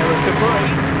Aurora Capri.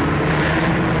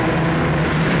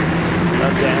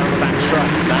 And down the back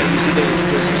straight, Mays it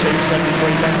is as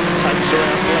 273 Mouse takes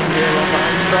around Glen here on the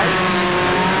home straights.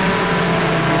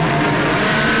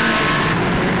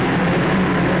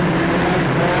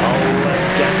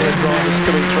 Gambler drivers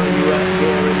coming through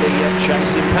here in the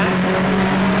chasing pack.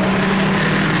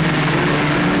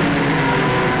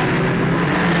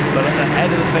 But at the head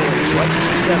of the field,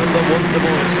 27 the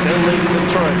Wonderboy still leading them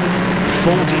through.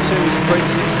 42 is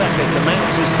Prince in second. The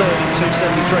Mouse is third in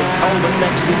 273. Coleman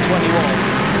next in 21.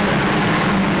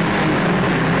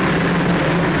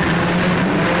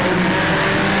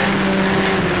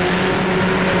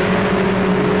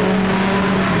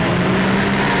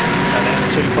 And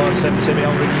now 257 Timmy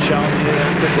Aldridge charging in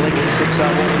and Bling in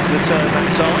 601 into the turn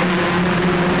that time.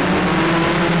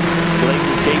 Bling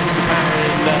keeps the power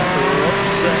in.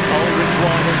 Aldridge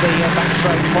wide of the back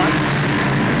straight plate.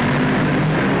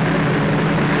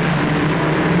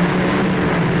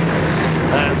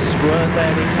 And Squirt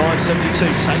there in 572,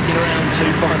 taking around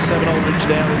 257 Aldridge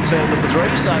down in turn number 3.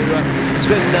 So it's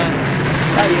been a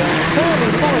fairly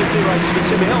lively race for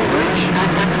Timmy Aldridge.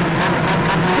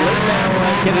 Lynn now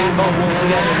getting involved once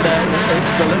again, and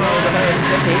it's the Limo of the Hearse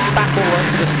in battle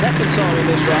for the second time in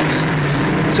this race.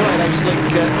 288 Slick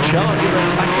charging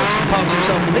around backwards, parks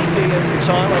himself neatly against the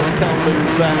tyre and can't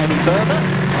move any further.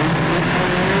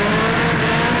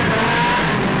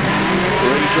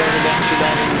 Rejoining the action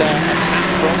then and attack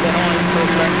from behind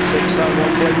from 601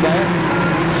 Glen there.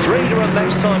 3 to run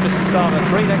next time, Mr. Starter,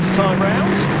 3 next time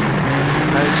round.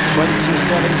 And it's 27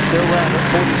 still there, but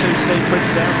 42 Steve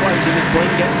Prince now closing as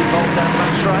Bling gets involved down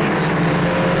that straight.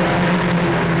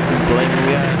 Bling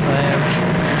there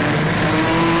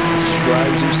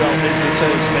throws himself into the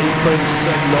turn. Steve Prince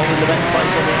not in the best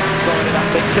place on the outside of that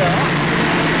big car.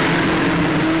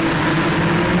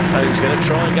 And he's going to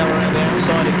try and go around the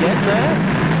outside again there.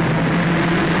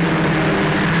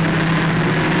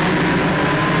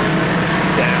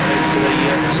 Down into the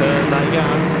turn they go.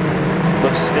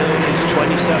 But still it's 27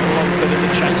 Longford in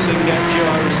the chasing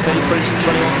duo. Steve Prince and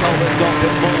 21 Colbert got a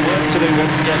bit more work to do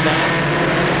once again now.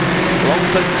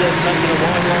 Longford taking a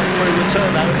wide line through the turn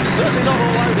though. He's certainly not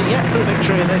all over yet for the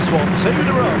victory in this one. 2 in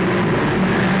a row.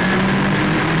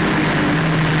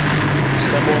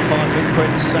 715 Big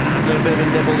Prince and a bit of a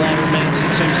nibble there and mounts at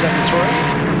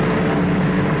 273.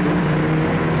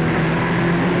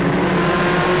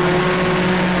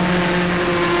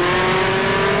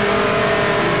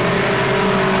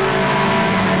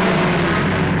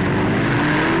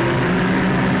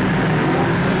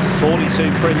 42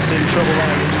 Prince in trouble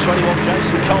there. It's 21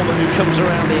 Jason Coleman who comes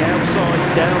around the outside,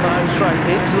 down the home straight,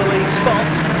 into the lead spot.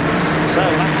 So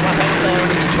last lap out there, and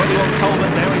it's 21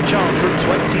 Coleman now in charge from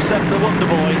 27 the Wonder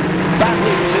Boy. Bad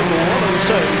news in 1 and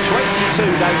 2. 22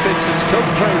 Dave Vincent's come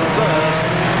through third.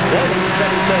 Then it's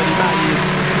 730 Mays.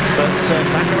 But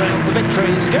back around for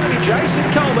victory, it's going to be Jason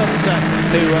Coleman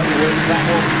who wins that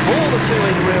one for the 2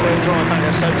 in rear-wheel drive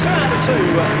hanger. So 2 out of 2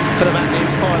 for the Matt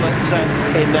News pilot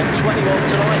in 21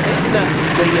 tonight in the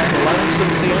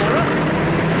Lonesome Sierra.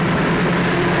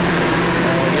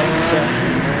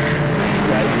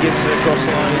 Dave Gibson across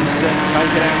the line is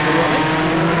taken out of the running.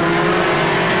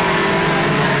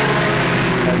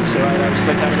 And 280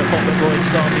 Slick having a pop at Lloyd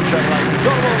starting track lane. We've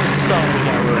got them all to start. We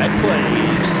go red,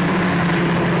 please.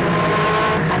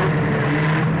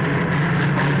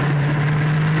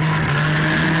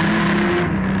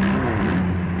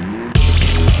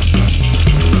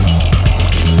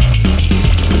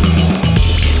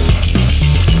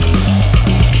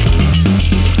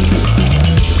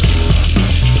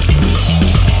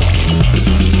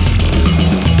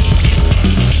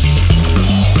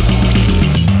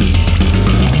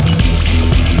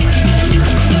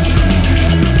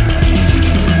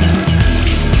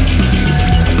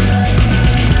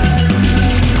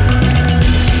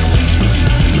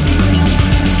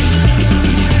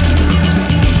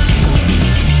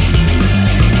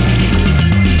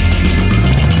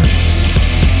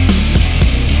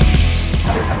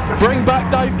 Bring back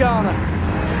Dave Garner.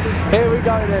 Here we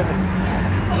go then.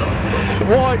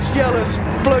 Whites, yellows,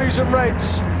 blues and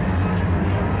reds.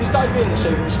 Is Dave here this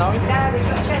evening, Snowy? No, he's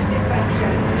got a chest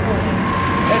infection.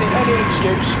 Any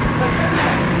excuse?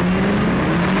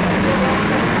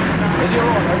 Is he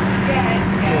alright though?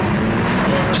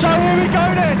 Yeah. So here we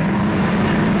go then.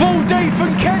 Bull Deef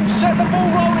and Kent set the ball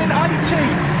rolling 80.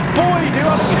 Boyd, who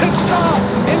had a good start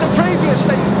in the previous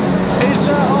heat, is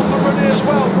off and running as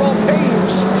well. Rob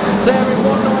Heames there in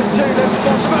 192. There's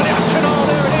spots about the action. Oh,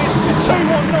 there it is.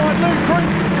 219 Luke Green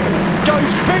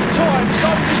goes big time. So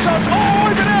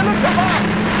over there, look at that.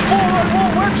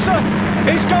 401 Webster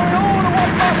is going all the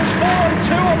way backwards.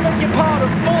 402, I beg your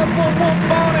pardon. 511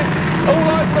 Barnett all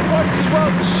over the place as well.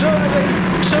 Certainly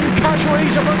some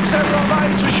casualties amongst everyone,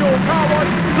 that is for sure. Car-wise,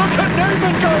 look at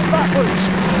Newman going backwards.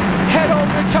 Head on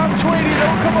with Tam Tweedy,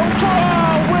 they'll come on.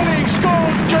 Oh, Willie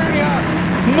scores Junior.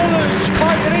 Muller's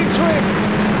claiming into him.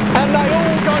 And they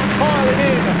all go piling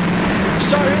in.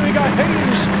 So here we go,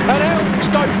 Heames and Elms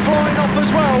go flying off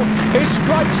as well. It's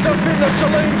great stuff in the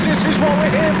saloons, this is what we're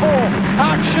here for.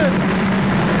 Action.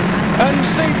 And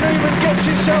Steve Newman gets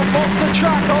himself off the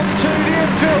track onto the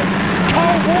infield.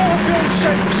 Carl Warfield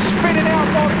spinning out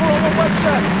by Robert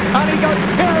Webster, and he goes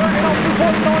pirouetting off with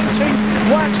 190.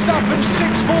 Wagstaffen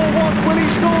 641. Willie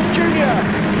Scores Jr.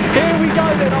 Here we go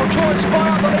then. I'll try and spy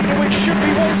out the leader, which should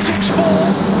be 164.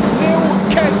 Neil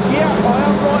Kent. Yeah, I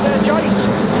am right there, Jace.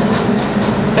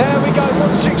 There we go.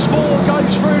 164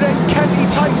 goes through then. Kent, he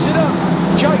takes it up.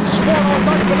 Jace one, I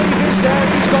don't believe is there.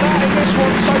 He's got out in this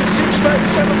one. So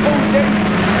 637 Bull Deef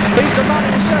is the man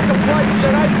in second place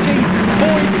at 80.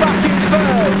 Boyd back in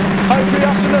third. Hopefully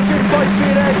that's enough info for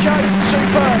you there, Jay.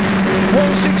 Superb.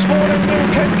 164 then Neil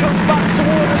Kent comes back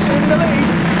toward us in the lead.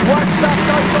 Wagstaff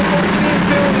goes on onto the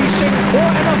infield. He's seen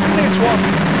quite enough in this one.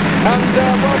 And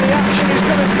well, the action is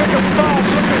coming thick and fast.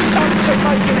 Look at Samson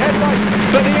making headway,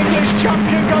 but the English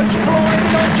champion goes flying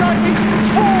in on Jamie.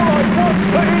 401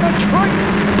 put in a treat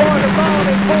by the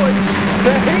Barnett boys.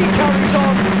 But he carries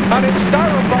on, and it's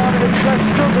Darren Barnett who's left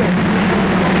struggling.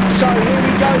 So here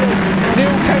we go then.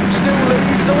 Neil Kemp still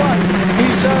leads the way.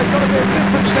 He's got a bit of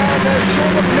difference now. There's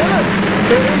Sean McMillan.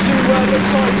 It is who looks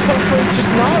like he's come through to...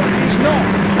 No, he's not.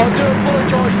 I do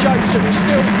apologise, Jason. It's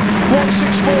still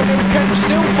 164 Neil Kent,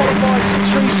 still followed by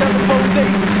 637 Paul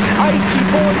Deep. 80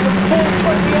 Boyd and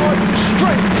 420 Ivan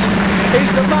Street is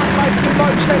the man making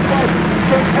most headway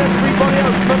from everybody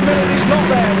else. McMillan is not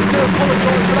there. We do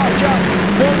apologise for that, Jack.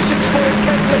 164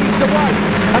 Kent leads the way,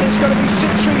 and it's going to be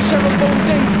 637 Paul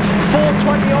Deep.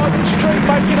 420 Ivan Street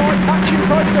making eye-catching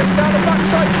progress down the back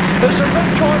straight as the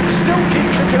red drivers still keep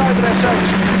tripping over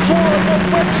themselves.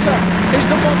 401 Webster is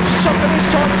the one to suffer this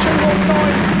time.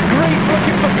 219 Grief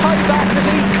looking for payback as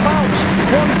he clouts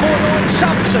 149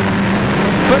 Sampson.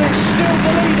 But it's still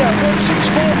the leader.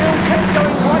 164 Neil Kent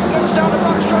going great guns down the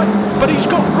back straight, but he's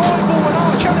got rival and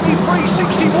arch enemy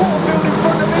 360 Waterfield in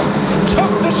front of him.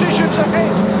 Tough decisions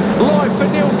ahead. Live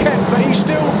for Neil Kent, but he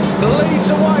still leads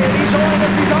away and he's eyeing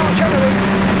up his arch enemy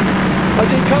as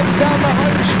he comes down the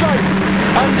home straight.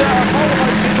 And a whole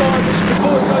host of drivers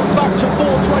before it goes back to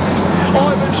 420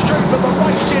 Ivan Street, but the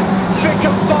racing thick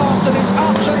and fast, and it's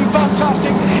absolutely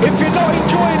fantastic. If you're not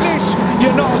enjoying this,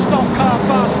 you're not a stock car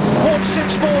fan.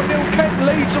 164 Neil Kent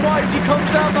leads away as he comes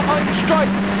down the home straight.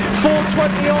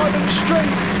 420 Ivan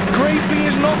Street. Griefy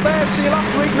is not there, so you'll have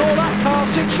to ignore that car.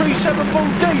 637 Bull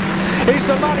Deep is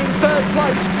the man in third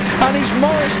place, and is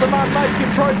Morris the man making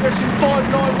progress in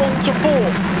 591 to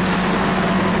fourth.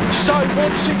 So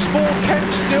 164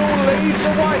 Kent still leads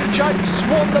away. Jakes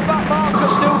won the back marker,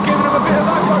 still giving him a bit of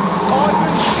aggro.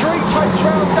 Ivan Street takes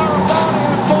round Darren Barney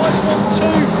in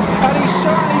 512, and he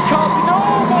certainly can't be done.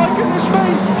 Oh my goodness me!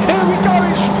 Here we go.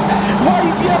 It's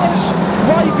wave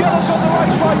yellows on the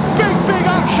raceway. Big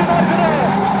action over there.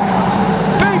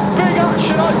 Big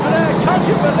action over there. Can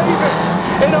you believe it?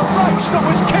 In a race that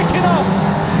was kicking off.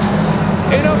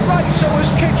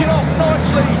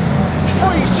 Nicely.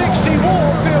 360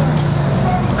 Waterfield,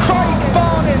 Craig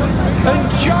Barnett and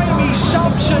Jamie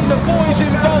Sampson, the boys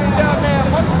involved down there.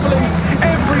 Hopefully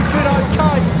everything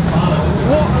okay.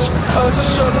 What a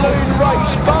saloon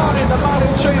race. Barnett, the man who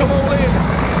took them all in.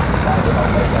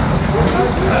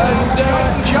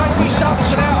 And Jamie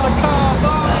Sampson out of the car.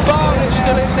 Barnett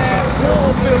still in there.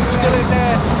 Waterfield still in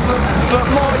there. But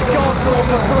my God,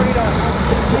 Norfolk Arena,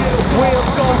 we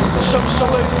have got some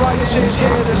saloon races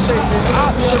here this evening.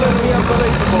 Absolutely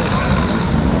unbelievable.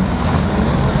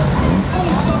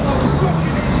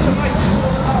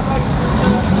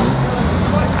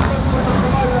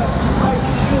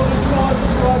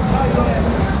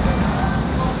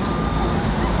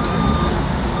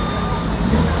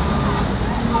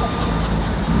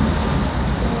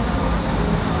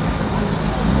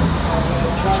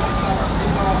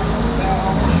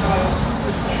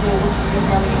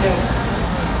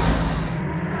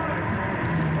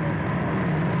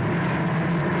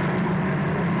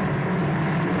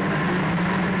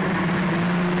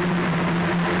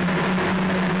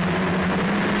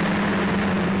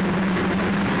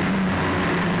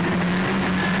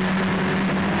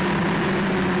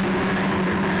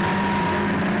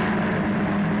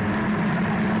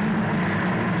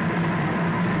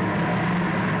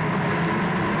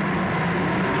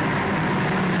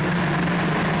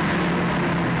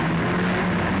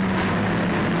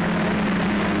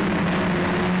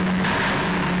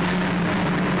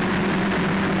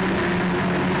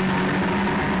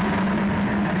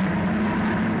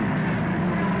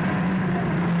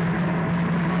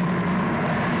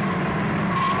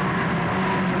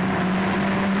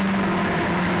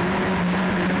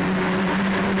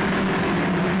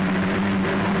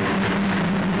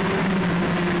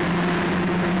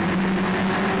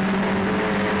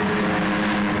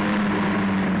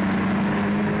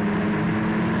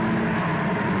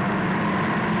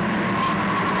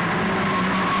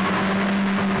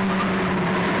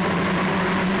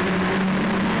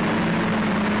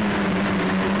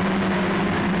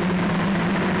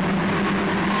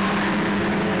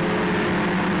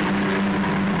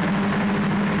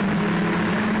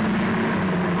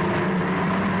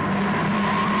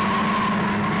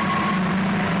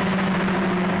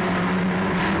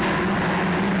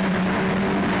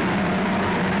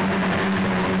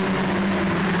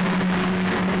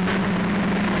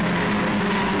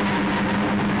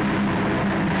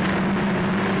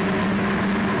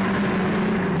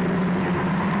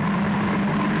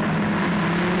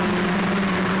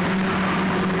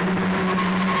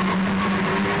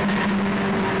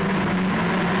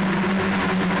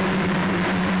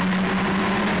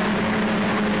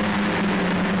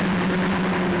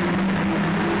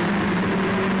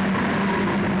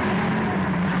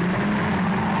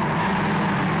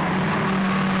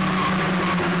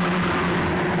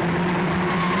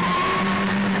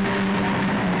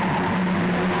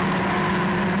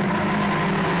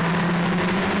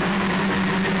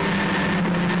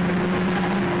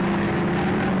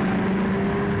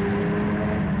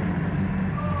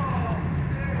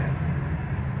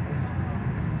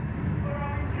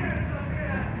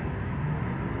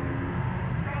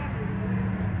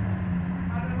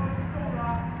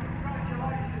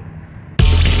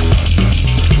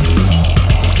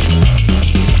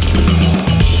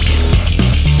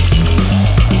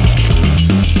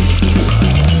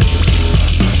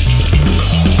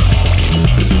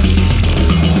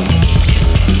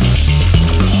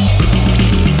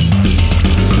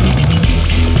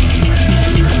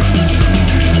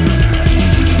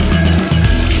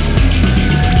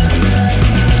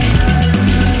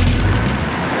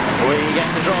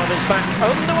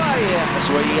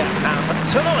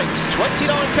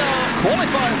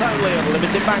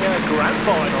 Limited Banger Grand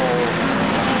Final.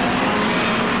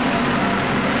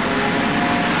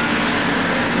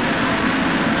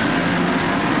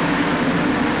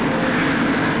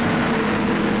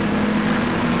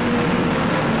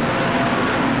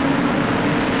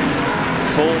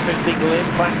 Lynn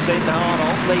plants in hard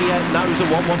on the nose of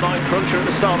 119 Cruncher at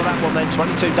the start of that one. Then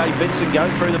 22 Dave Vincent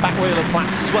going through the back wheel of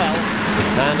Platts as well.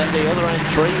 And at the other end,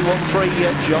 313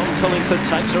 John Cullingford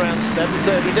takes around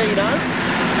 730 Dino.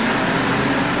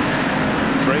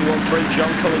 313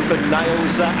 John Cullingford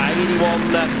nails 81.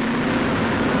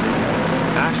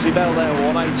 Ashley Bell there,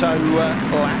 180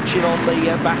 latching on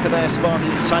the back of their Sparky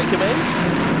to take him in.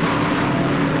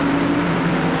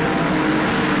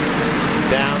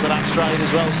 Down the back straight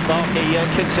as well, Sparky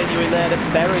continuing there to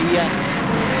bury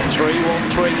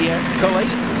 313 Cully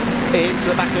into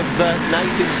the back of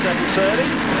Nathan 730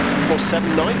 or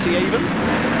 790 even.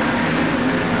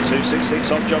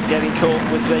 266 odd job getting caught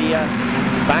with the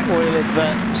back wheel of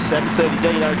 730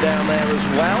 Dino down there as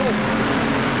well.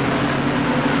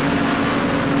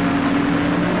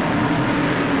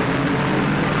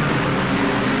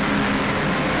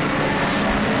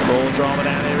 More drama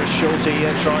down here as Shorty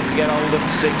tries to get hold of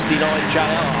 69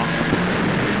 JR.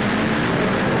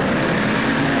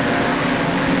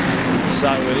 So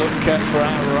we look for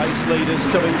our race leaders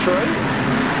coming through.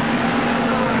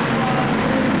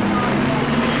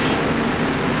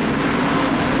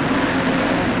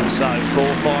 So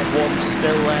 451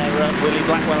 still there, Willie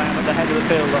Blackwell out at the head of the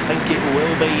field. I think it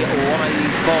will be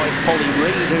 185 Polly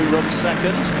Reed who runs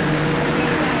second.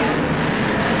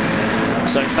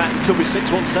 So in fact, it could be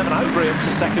 617 over him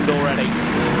to second already.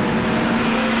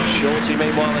 Shorty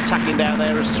meanwhile attacking down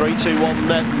there as 321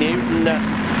 Newton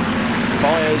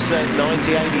fires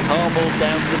 90-80 Harbour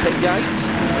down to the pit gate.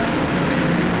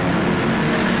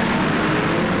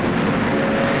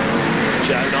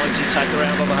 Joe 90 taken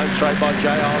around on the home straight by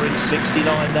JR in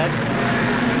 69 then.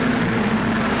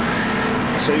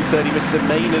 230 Mr.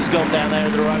 Mean has gone down there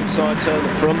in the roadside turn, the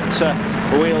front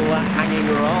wheel hanging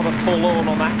rather full on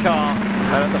that car.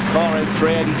 And at the far end,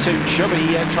 382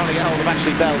 Chubby trying to get hold of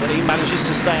Ashley Bell, but he manages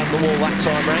to stay on the wall that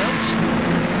time round.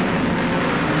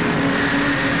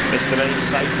 Mr. Mean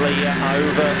safely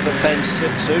over the fence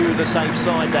to the safe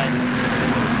side then.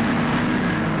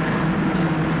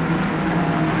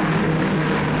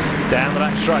 Down the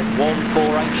back straight,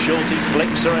 148 Shorty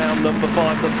flicks around number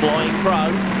 5, the Flying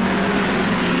Crow.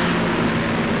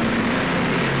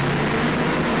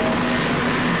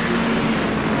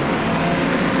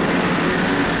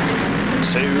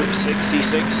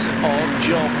 266 odd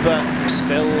job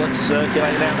still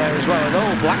circulating out there as well.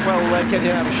 And Blackwell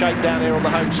getting out of shape down here on the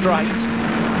home straight.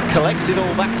 Collects it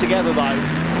all back together though.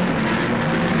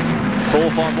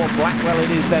 451 Blackwell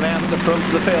it is then out at the front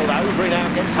of the field. Overy now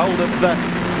gets hold of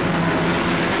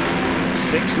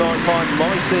 695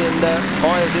 Micey and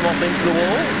fires him off into the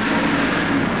wall.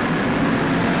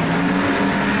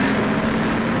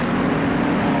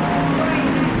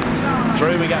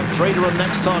 Through we go, 3 to run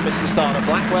next time, Mr. Starter.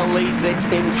 Blackwell leads it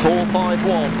in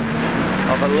 451.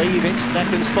 I believe it's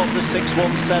second spot to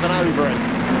 617 over it.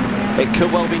 It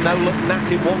could well be No Look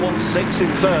Natty 116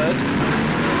 in third.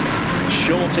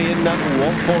 Shorty in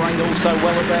 148 also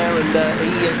well up there, and he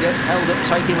gets held up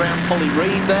taking round Polly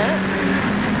Reed there.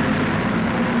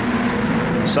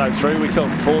 So through we come,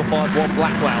 451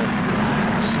 Blackwell.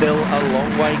 Still a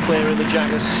long way clear in the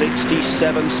Jagger.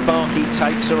 67 Sparky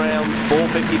takes around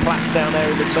 450 Platts down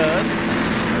there in the turn.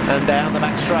 And down the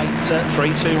back straight,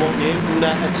 321 Newton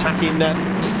attacking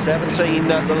 17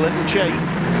 the Little Chief.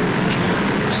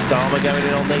 Starmer going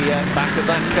in on the back of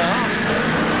that car.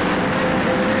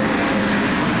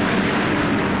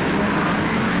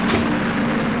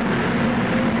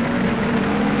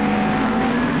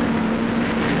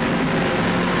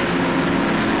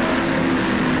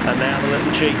 And now the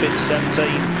Little Chief in 17,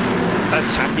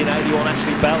 attacking 81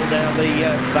 Ashley Bell down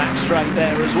the back straight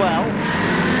there as well.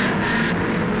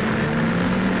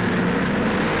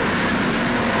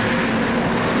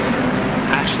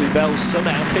 Ashley Bell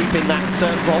somehow keeping that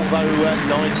Volvo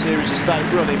 9 Series Estate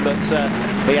running, but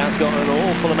he has got an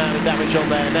awful amount of damage on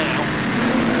there now.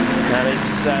 And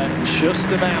it's just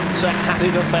about had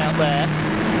enough out there.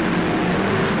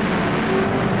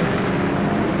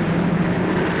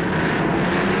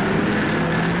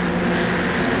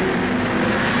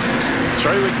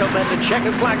 Through we come then, the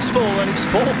checkered flags fall, and it's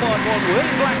 451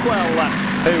 Willie Blackwell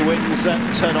who wins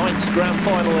tonight's grand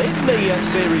final in the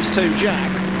Series 2 Jag.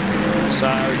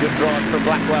 So good drive from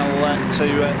Blackwell to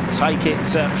take it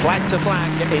flag to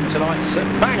flag in tonight's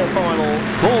banger final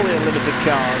for the Unlimited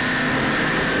cars.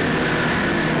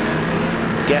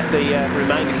 get the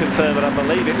remainder confirmed, but I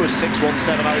believe it was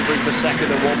 617 Overy for second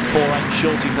and 148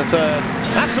 Shorty for third.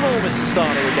 That's them all, Mr.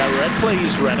 Starner. We go red,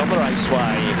 please. Red on the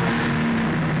raceway.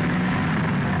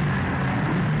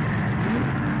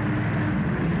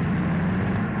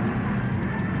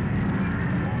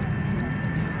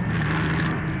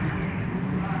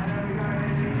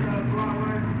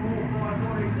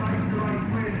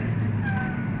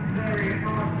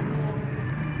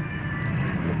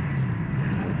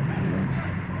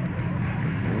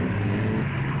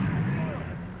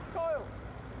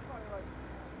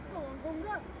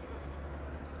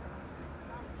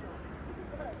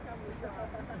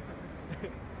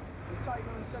 Take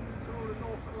them and send them to all the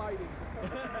Norfolk ladies.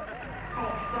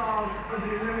 Top stars of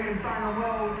the Limited Banger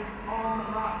World on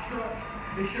that truck.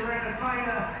 It's your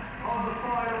entertainer of the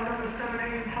final, number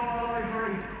 17, Kyle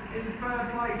Overy, in third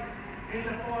place in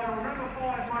the final. Number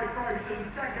 5, Mike Grayson,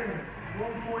 second,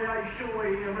 148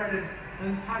 Shorty Redding,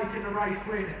 and taking the race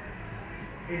win.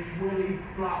 It's Willie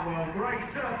Blackwell. Great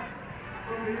stuff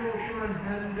from the Yorkshireman,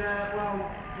 and well,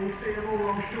 we'll see them all,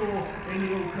 I'm sure, in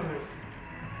the all-comers.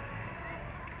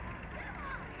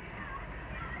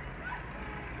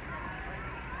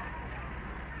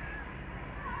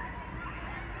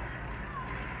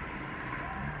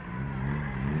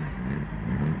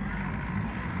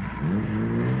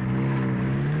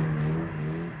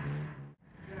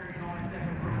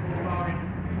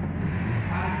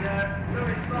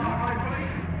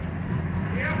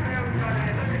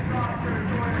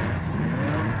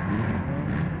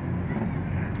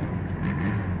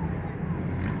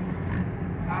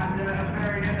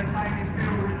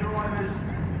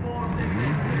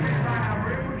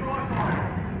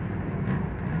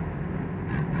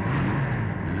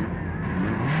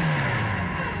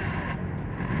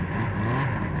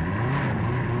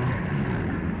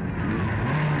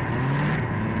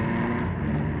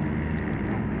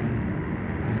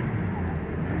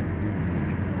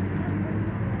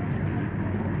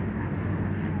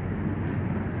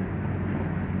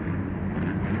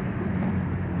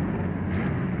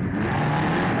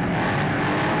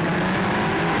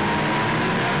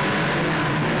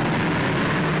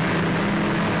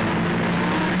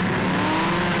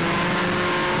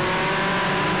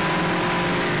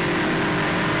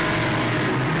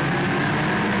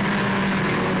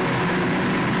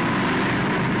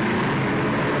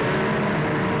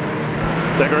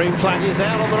 The green flag is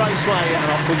out on the raceway,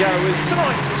 and off we go with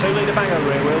tonight's 2-litre banger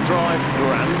rear-wheel drive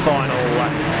grand final.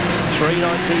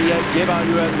 390 Gibbo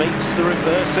meets the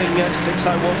reversing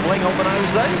 601 Bling on the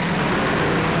nose then.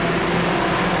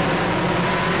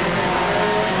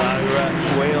 So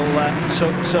we'll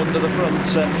tucked under the front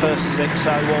for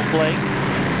 601 Bling.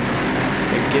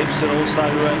 And Gibson also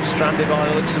stranded by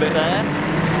the looks of it there.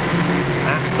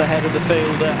 At the head of the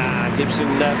field, Gibson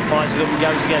fires it up and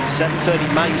goes again. 730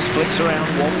 Mace flicks around,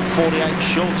 148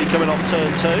 Shorty coming off turn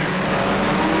 2.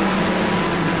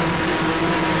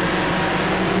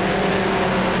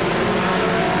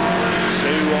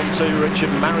 212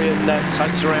 Richard Marion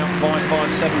takes around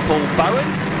 557 Paul Bowen.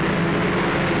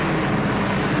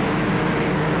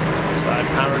 So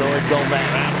Paranoid gone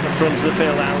there out at the front of the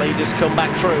field. Our leaders come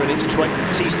back through, and it's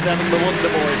 27 the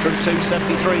Wonder Boy from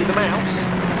 273 the Mouse.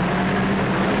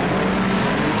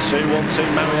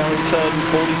 212 Mario in third and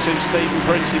 42 Stephen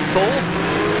Prince in fourth.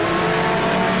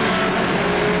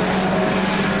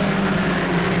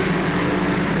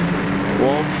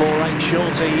 One 4-8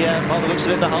 Shorty, by the looks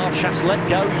of it, the half shafts let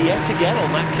go yet again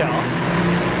on that car.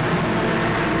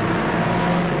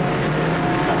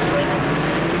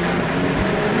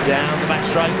 Down the back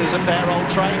straight, there's a fair old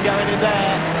train going in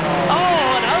there.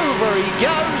 Oh, and over he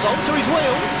goes onto his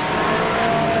wheels.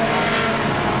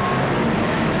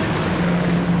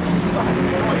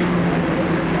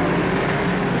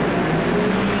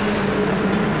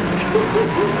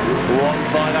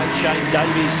 158 Shane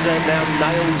Davies now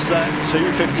nails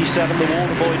 257 the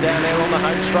Water Boy down there on the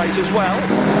home straight as well.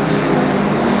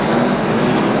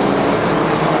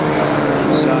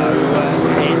 So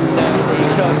in he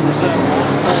comes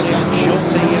 148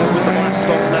 Shorty with the blast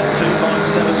on that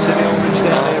 257 Timmy Aldridge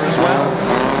down there as well.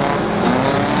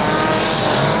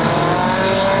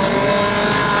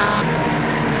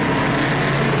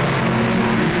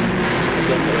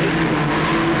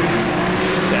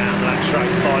 Straight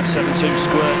 572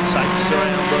 Squirt takes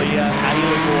around the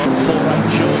ailing 148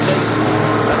 Shorty.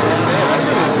 And down there,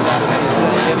 everything that is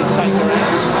getting taken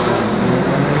around.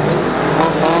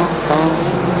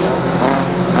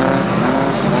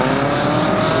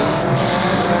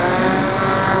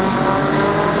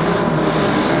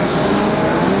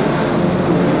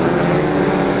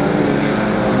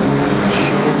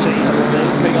 Shorty, a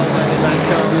big old man in that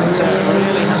car,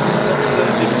 really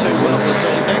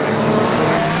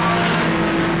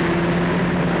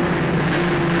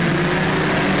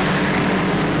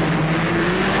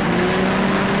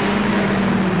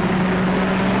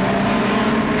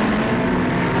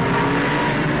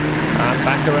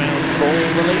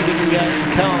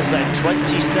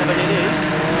 4:27 it is.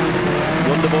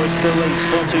 Wonderboy still leads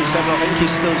 4:27. I think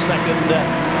he's still second,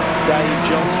 Dave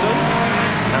Johnson.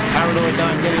 And Paranoid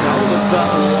now getting hold of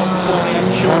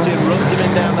 148 Shorty and runs him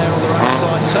in down there on the right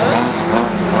side turn.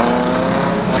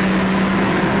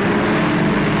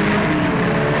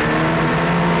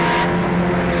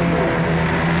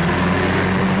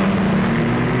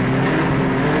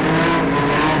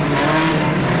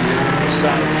 So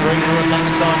 3 to run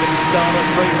next time, Mr. Starter,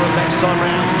 3 to run next time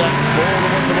round, 4 to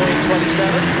Wonderboy in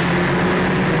 27.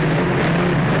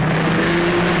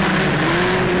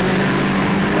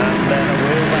 And then a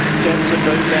wheel back to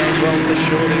move there as well for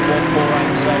Shorty,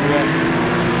 148. So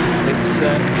it's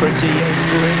pretty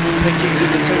grim pickings in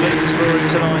the 2 litres for him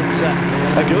tonight.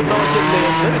 A good night at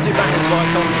Lynn, limited battles by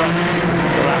contrast.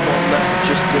 But that one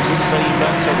just doesn't seem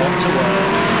to want to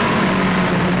work.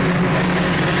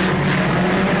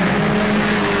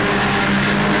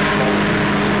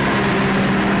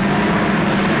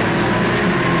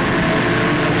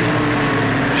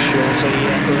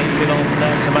 Lincoln on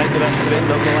to make the best of it,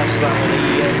 nonetheless. That one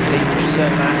he keeps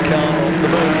that car on the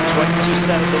move. 27,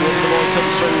 the Wonderboy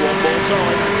comes through one more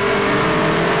time.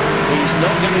 He's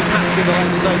not going to be passed in the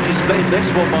late stages, but in this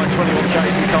one by 21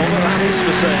 Jason Coleman, that is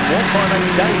for certain.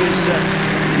 158 Davies,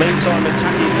 meantime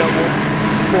attacking no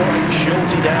 148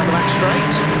 Shorty down the back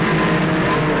straight.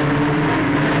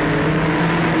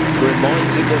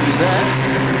 Reminds him that he's there.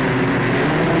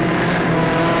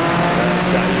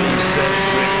 Davies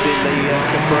drifting the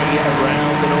Capri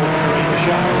around the North Arena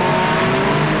show.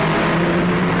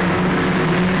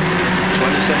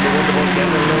 27 Wonderboy getting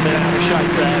a little bit out of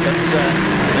shape there, but I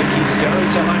think he's going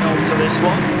to hang on to this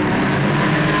one.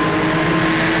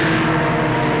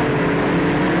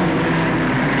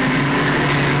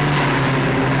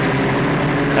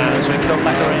 As we come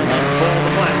back around then for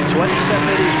the flag, 27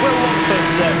 it is Will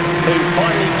Longford who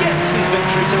finally gets his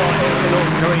victory tonight here in the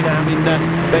North Arena, having been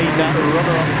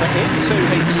runner-up in 2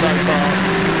 heats so far.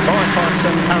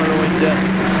 557 Paranoid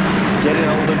getting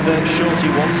hold of Shorty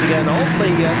once again on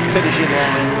the finishing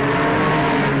line.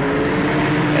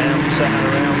 Out and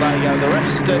around there you go, the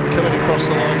rest coming across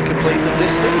the line to complete the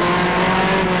distance.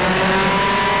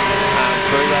 And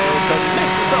through there will come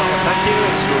Mr. Starler, thank you,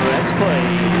 it's Reds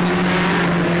please.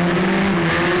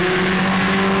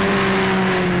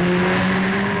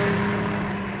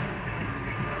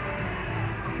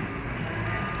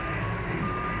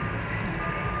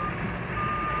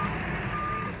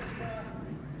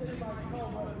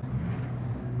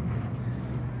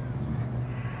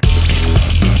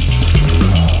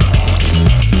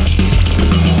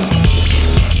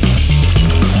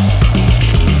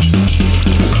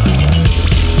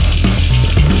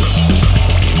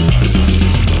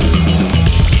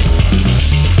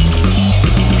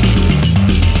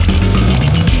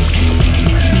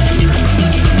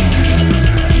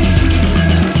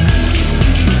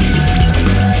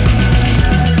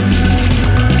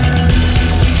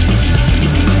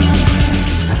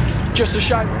 Just a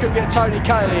shame we couldn't get Tony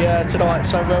Cayley tonight,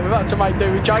 so we've had to make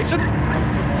do with Jason.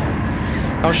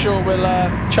 I'm sure we'll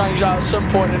change that at some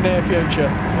point in the near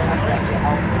future.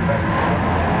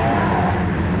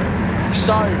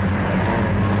 So,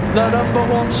 the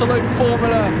 #1 Saloon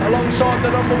Formula alongside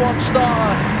the #1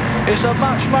 starter. It's a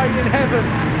match made in heaven.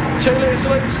 2 litre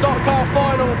Saloon stock car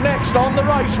final next on the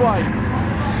raceway.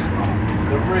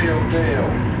 The real deal.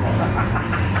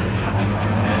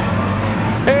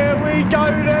 Here we go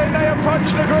then, they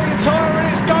approach the green tyre and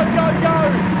it's go, go, go.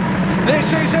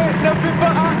 This is it, nothing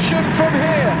but action from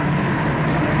here.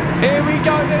 Here we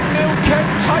go then, Neil Kent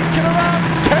taken around.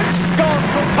 Kent's gone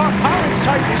from Pat Parry's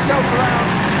taken himself around.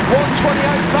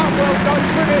 128 Batwell goes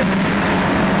with him.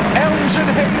 Elms and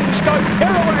Higgins go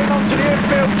pirouetting onto the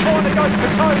infield, trying to go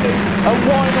for Tony. And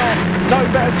why not? No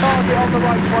better target on the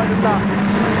raceway than that.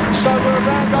 So we're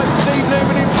around goes Steve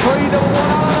Newman in 3, #1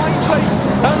 Alan Ainsley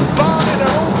and Barney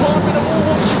are all climbing the wall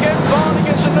once again. Barney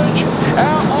gets a nudge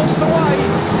out on the way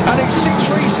and it's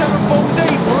 637 Ball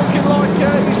Deep looking like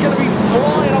he's going to be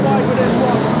flying away with this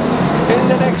one in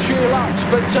the next few laps.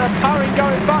 But Parry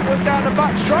going backward down the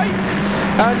back straight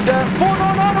and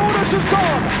 499 Orders has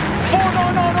gone.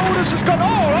 499 Orders has gone.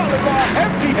 Oh, that looked like a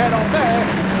hefty head on there.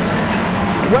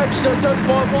 Webster done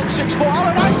by 164.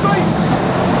 Alan Ainsley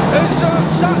has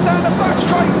sat down the back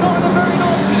straight, not in a very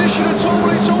nice position at all.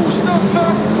 It's all stuff.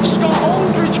 Scott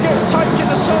Aldridge gets taken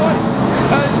aside,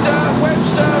 and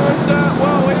Webster, and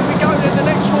well, here we go then. The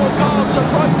next 4 cars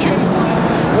approaching.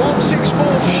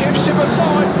 164 shifts him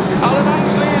aside. Alan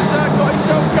Ainsley has got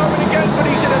himself going again, but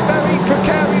he's in a very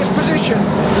precarious position. position.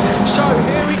 So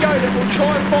here we go, then we'll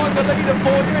try and find the leader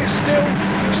for you. It's still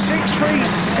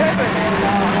 637.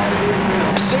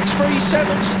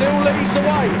 637 still leads the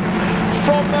way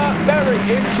from Berry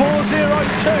in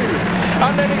 402.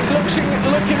 And then it looking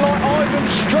like Ivan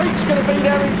Street's going to be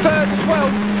there in third as well.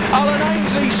 Alan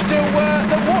Ainsley still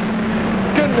what?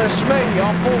 Goodness me, I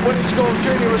thought Willie Scores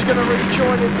Jr. was going to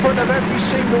rejoin in front of every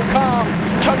single car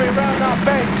coming round that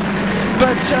bend.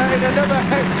 But in another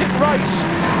hectic race,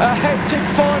 a hectic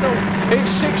final, it's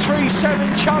 637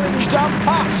 challenged and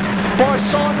passed by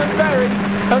Simon Berry,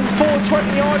 and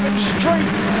 420 Ivan Street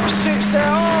sits there.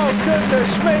 Oh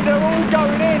goodness me, they're all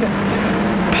going in.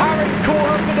 Parry caught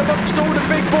up in amongst all the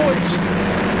big boys,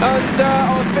 and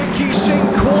I think he's seen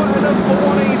quite enough for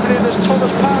one evening as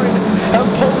Thomas Parry and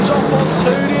pulls off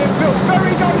onto the infield.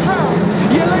 Berry goes round,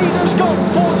 your leader's gone,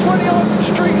 420 Ivan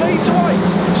Street leads away,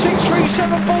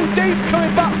 637 Bull Deep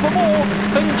coming back for more,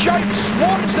 and Jake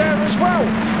Swan's there as well.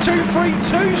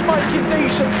 232's making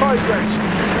decent progress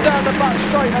down the back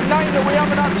straight, a name that we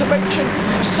haven't had to mention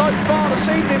so far this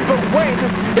evening, but when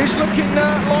is looking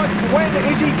like when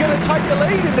is he going to take the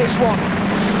lead in this one?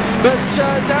 But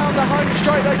down the home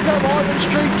straight they come. Ivan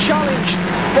Street challenged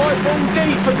by Bull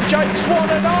Deep and Jake Swan,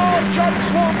 and Jake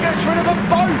Swan gets rid of them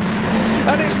both,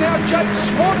 and it's now Jake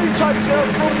Swan who takes it up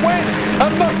from Wen,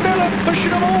 and McMillan pushing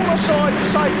them all aside to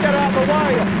say get out of the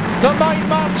way. The main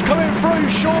man's coming through,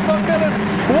 Sean McMillan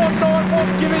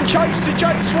 191 giving chase to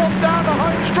Jake Swan down the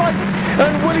home straight,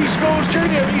 and Willie Scores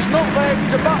Jr. he's not there,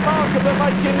 he's a back marker, but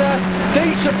making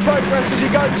decent progress as he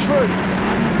goes through.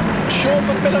 Sean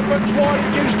McMillan runs wide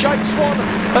and gives Jake Swan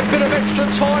a bit of extra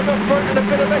time up front and a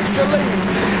bit of extra lead,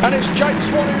 and it's Jake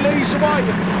Swan who leads away.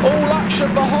 All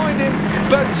action behind him,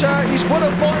 but he's won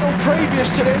a final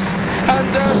previous to this,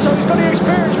 and so he's got the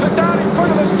experience. But down in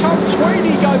front of us, Tom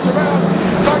Tweedy goes around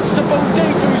thanks to Bull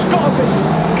Deep, who's got to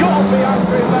be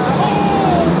angry about it.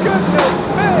 Oh goodness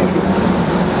me!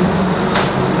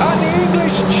 And the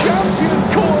English champion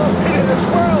caught up in it as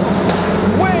well.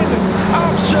 Win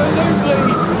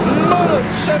absolutely.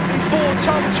 74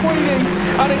 Tom Tweedy,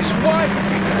 and it's Wave.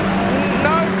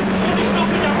 No.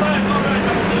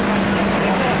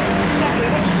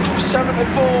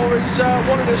 74 is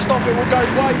wanting to stop it. We'll go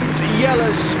waved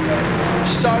yellers.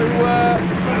 So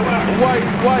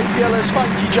wave yellers.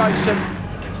 Thank you, Jason.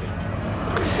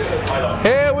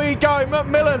 Here we go.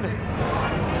 McMillan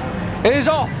is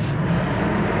off.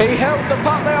 He held the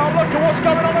pack there. Oh, look at what's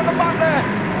going on at the back there.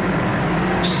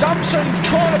 Samson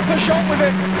trying to push on with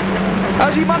it.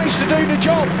 Has he managed to do the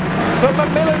job? But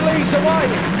McMillan leads the way.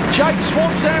 Jake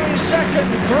Swan's there in second.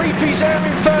 Griefy's there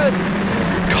in third.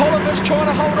 Colliver's trying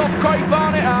to hold off Craig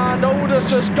Barnett, and Aldous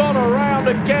has gone around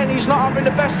again. He's not having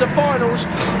the best of finals.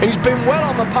 He's been well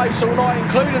on the pace all night,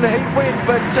 including a heat win,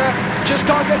 but just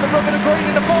can't get the rub of the green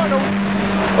in the final.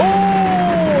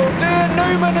 Oh, dear,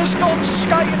 Newman has gone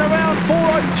skating around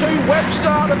 402. Webster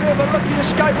had a bit of a lucky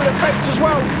escape with effects as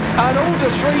well, and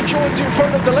Aldous rejoins in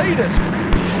front of the leaders.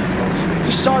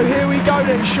 So here we go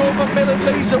then, Sean McMillan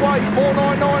leads the way,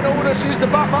 499 Aldous is the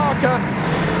back marker.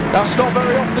 That's not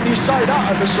very often you say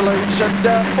that at the Saloons, and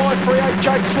 538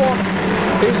 Jake Swan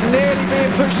is nearly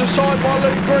being pushed aside by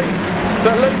Luke Grief,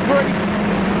 but Luke Grief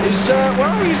is,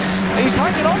 well, he's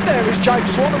hanging on there, is Jake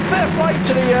Swan, and fair play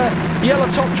to the yellow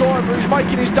top driver who's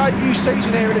making his debut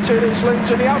season here in the 2 Litre Saloons,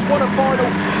 and he has won a final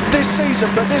this season,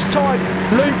 but this time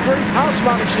Luke Grief has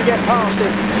managed to get past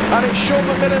him, and it's Sean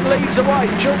McMillan leads the way,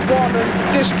 jump one and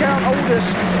discount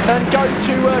Aldous and go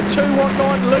to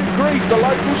 219 Luke Grief, the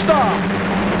local star.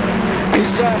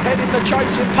 He's heading the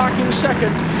chasing pack in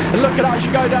second, and look at that as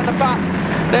you go down the back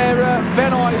there.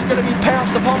 Venai is going to be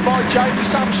pounced upon by Jamie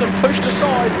Sampson, pushed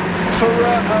aside for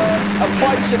a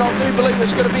place in, I do believe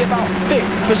it's going to be about 5th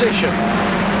position.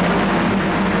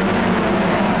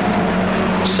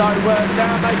 So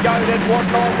down they go then,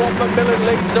 191 McMillan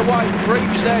leads the way.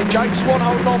 Grief's there, Jake Swan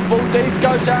holding on, Bull Deep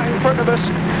goes out in front of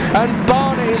us, and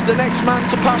Barney is the next man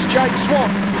to pass Jake Swan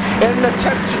in an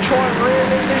attempt to try and reel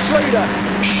in this leader,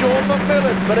 Sean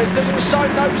McMillan, but it doesn't show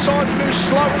no signs of him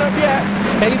slowing up yet.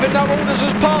 Even though Aldous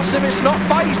has passed him, it's not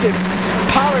phased him.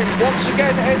 Parrott once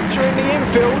again entering the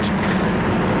infield,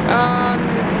 and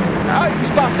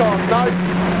he's back on, no.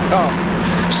 Oh.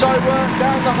 So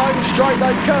down the home straight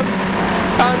they come,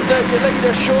 and your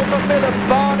leader Sean McMillan,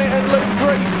 Barnett and Luke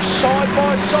Grief side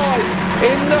by side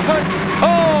in the hunt.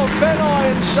 Oh,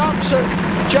 Venai and Sampson,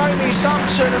 Jamie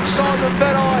Sampson and Simon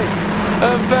Venai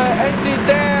have ended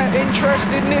their interest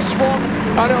in this one,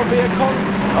 and it'll be a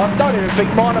I don't even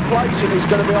think minor placing is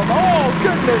going to be on. Oh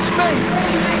goodness me,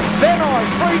 Venai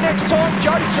free next time,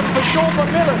 Jason for Sean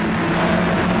McMillan.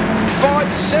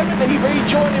 570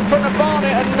 rejoined in front of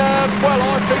Barnett, and well,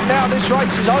 I think now this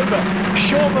race is over.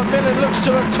 Sean McMillan looks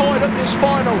to have tied up this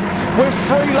final with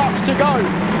 3 laps to go.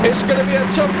 It's going to be a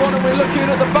tough one, and we're looking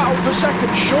at the battle for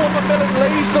second. Sean McMillan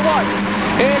leads the way.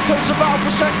 Here comes the battle for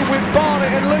second with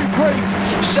Barnett and Luke Grief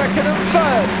second and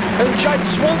third, and Jake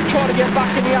Swan trying to get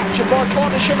back in the action by trying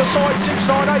to shove aside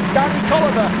 698 Danny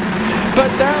Colliver.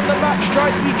 But down the back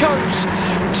straight he comes.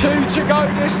 2 to go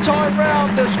this time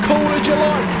round, as cool as you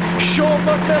like. Sean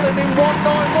McMillan in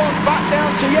 191 back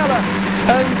down to yellow,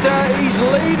 and he's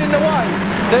leading the way.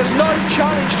 There's no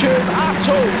challenge to him at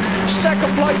all.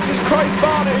 Second place is Craig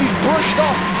Barnett, who's brushed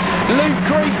off Luke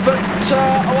Grief, but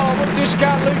well, I wouldn't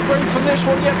discount Luke Grief from this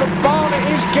one yet, but Barnett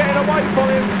is getting away from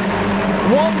him.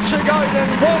 1 to go then,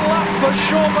 1 lap for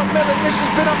Sean McMillan. This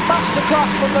has been a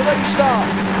masterclass from the restart.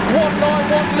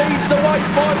 191 leads the way,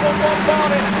 511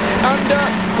 Barnett, and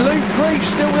Luke Grief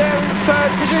still there in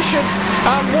third position,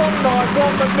 and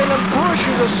 191 McMillan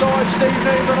brushes aside Steve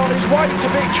Newman on his way to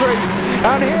victory,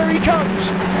 and here he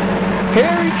comes.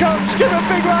 Here he comes, give a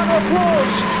big round of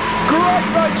applause. Great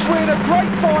race win, a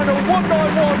great final,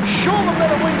 191, Sean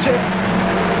McMillan wins it.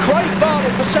 Craig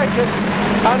Barnett for second,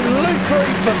 and Luke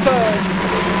Grief for third.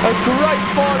 A great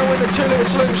final in the 2 Litre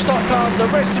Saloon stock cars. The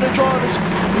rest of the drivers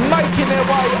making their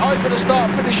way over the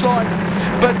start-finish line.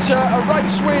 But a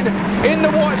race win in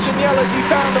the whites and yellows, he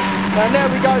found them. And there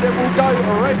we go, then we'll go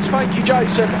Reds, thank you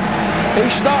Jason. He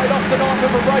started off the night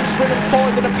with a race win and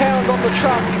finding a pound on the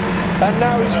track, and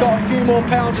now he's got a few more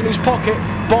pounds in his pocket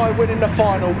by winning the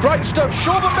final. Great stuff,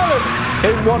 Sean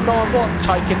McMillan in 191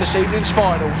 taking this evening's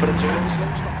final for the 2 Litre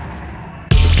Saloon stock.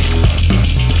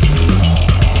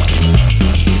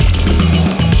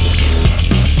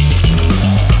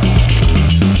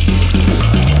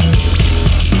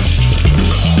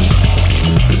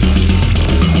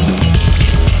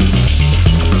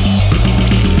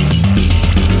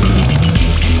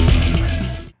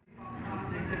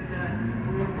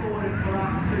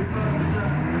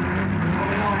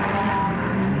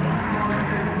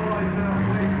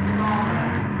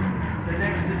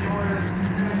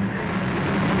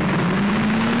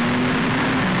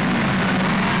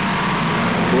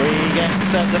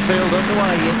 Set the field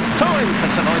underway. It's time for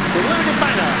tonight's Loaded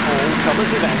Banner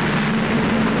all-comers event.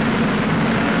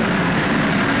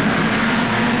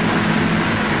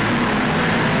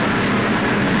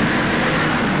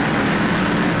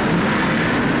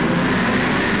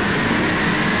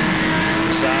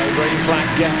 So green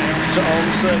flag out on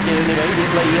circuit, and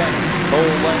immediately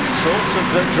all sorts of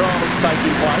dramas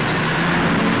taking place.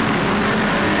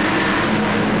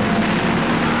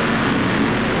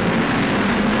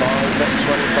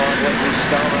 25 Wesley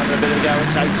Starr having a bit of a go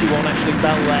at 81 Ashley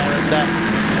Bell there, and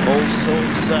all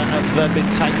sorts have been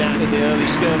taken out in the early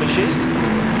skirmishes.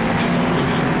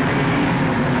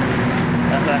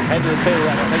 At the head of the field,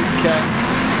 I think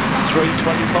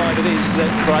 3.25 it is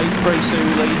Craig Priest who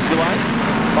leads the way.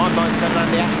 5.97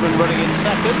 Andy Ashman running in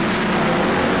second.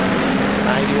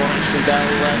 81 Ashley Bell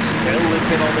still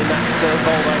limping on in that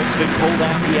Volvo. It's been pulled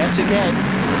out yet again.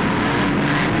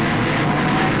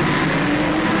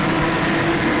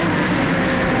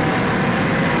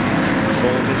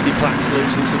 450 Plax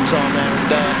losing some time there, and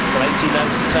Plenty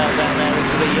nose to tail down there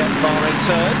into the far end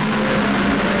turn.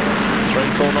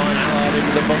 349 Allard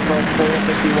into the bumper on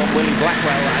 451 Willie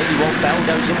Blackwell. 81 Bell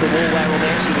goes up the wall there on the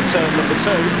exit of turn number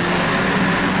 2.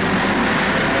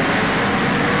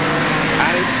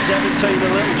 And it's 17 the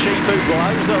Little Chief who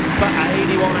blows up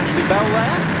 81 Ashley Bell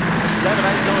there.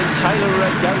 789 Taylor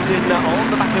goes in on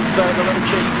the back of the Little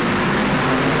Chief.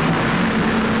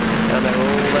 And they're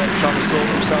all trying to sort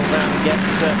themselves out and get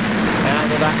out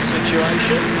of that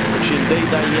situation, which indeed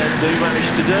they do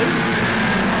manage to do.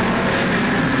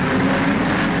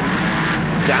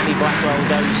 Danny Blackwell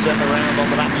goes around on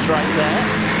the back straight there.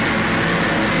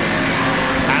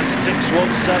 And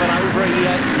 617 over, he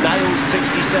nails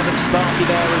 67 Sparky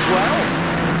there as well.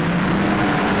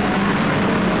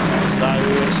 So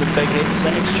some big hits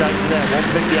exchange there.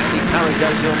 150 Andy Parry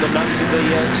goes in on the nose of the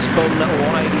spun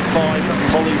 185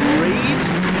 Polly Reed.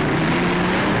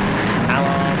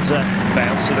 Allard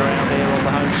bouncing around here on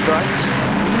the home straight.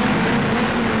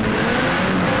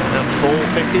 And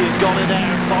 450 has gone in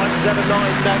there. 579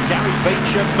 Gary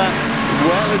Beecham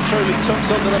well and truly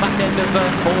tucks under the back end of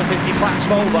 450 Plax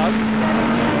Volvo.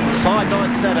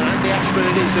 597 Andy Ashman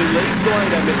it is who leads the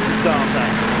way there, Mr. Starter.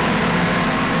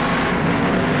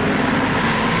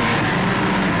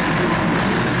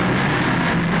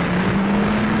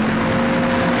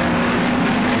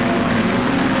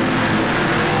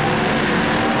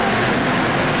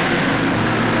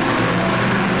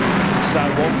 So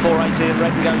 1480 and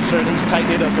Redden goes through and he's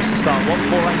taken it up as the start.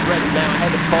 148 Redden now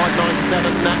ahead of 597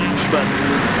 Ashman.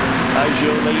 Those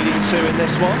you're leading two in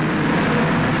this one.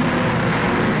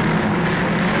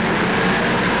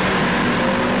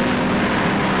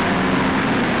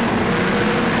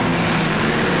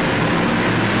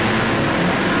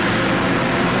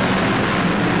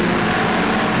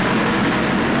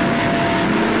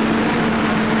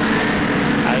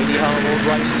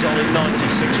 Races on in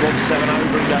 96.17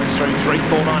 over and goes through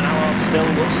 349 Allard still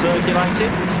circulating,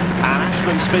 and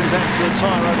Ashman spins out to the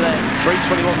tyre over there.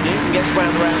 321 Newton gets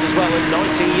wound around as well, and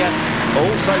 90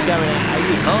 also going out.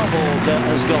 80 Harbour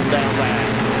has gone down there.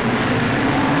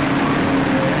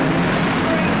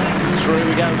 Through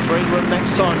we go, free run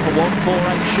next time for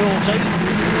 148 Shorty.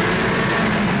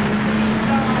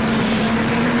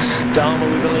 Starmer,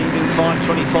 we believe, in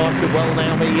 525 could well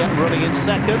now be running in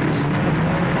second.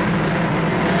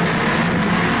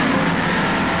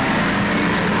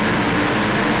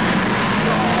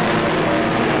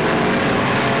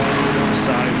 So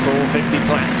 450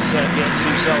 Platts gets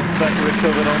himself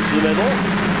recovered onto the middle.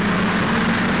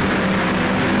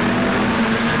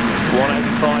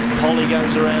 185 Polly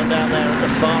goes around down there at the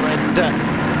far end.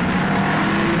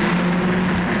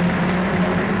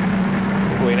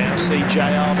 We now see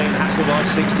JR being hassled by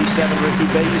 67 Ricky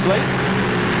Beasley.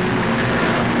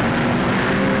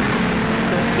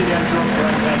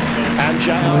 And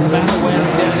JR about to wear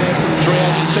it down here from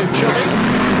 382 Chubby.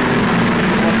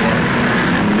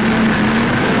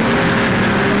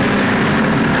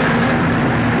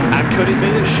 Could it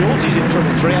be that Shorty's in trouble?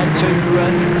 382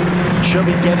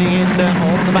 Chubby getting in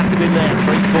on the back of him there.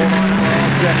 349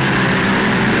 Allard.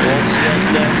 Once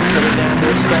again coming down to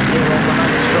a stop here on the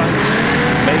home straight.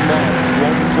 Meanwhile,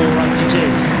 148 it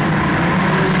is.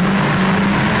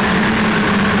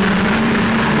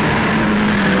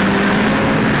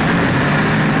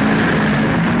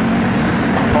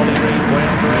 Polly Reed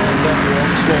wound around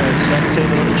once more. 17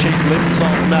 little Chief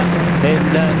Limson in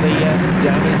the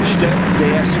damaged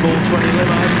DS420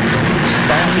 limo.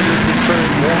 Sparking looking through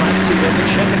 180 with the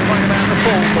checker flag about the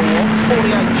fall for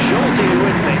 148 Shorty who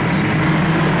wins it.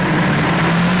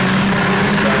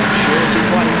 So Shorty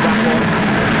plays that one.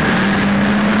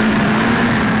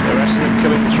 The rest of them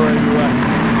coming through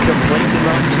completing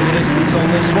runs in the distance on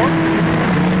this one.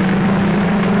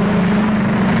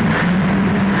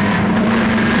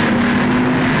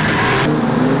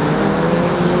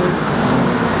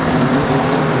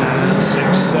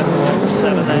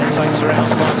 Seven there takes around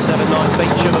 579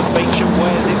 Beecham, and Beecham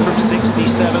wears it from 67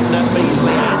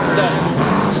 Beasley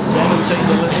and 17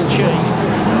 the Little Chief.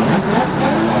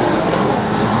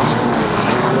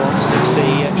 160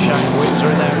 Shane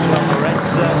Windsor in there as well. The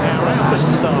Reds now round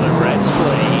Mr. Starling. Reds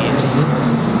please.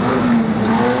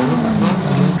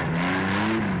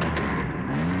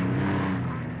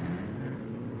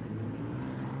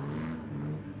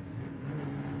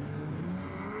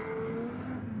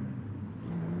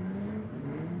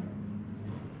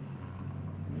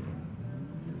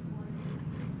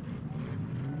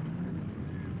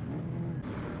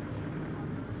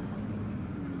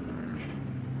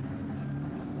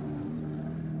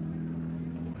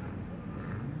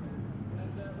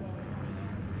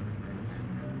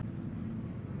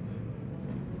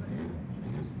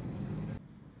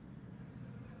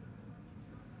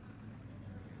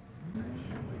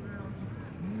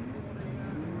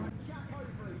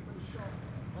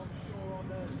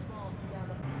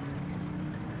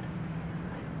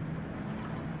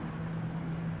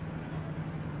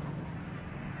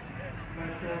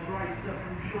 Great stuff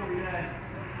from Shorty there.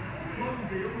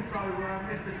 Clumsy also,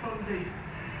 Mr. Clumsy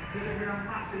delivering a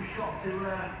massive shot to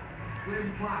Lynn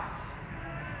Platts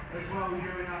as well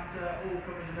during that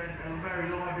all-comers event. A very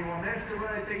lively one. There's the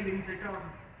DD to come.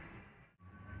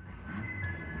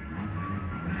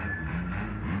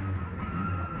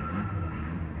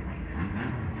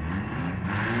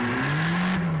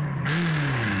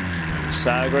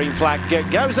 So green flag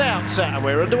goes out, and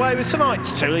we're underway with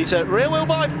tonight's 2 litre rear-wheel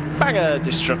drive banger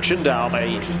destruction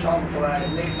derby.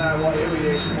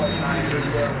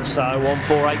 So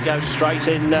 148 goes straight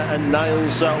in and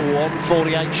nails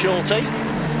 148 Shorty.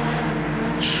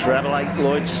 Treble 8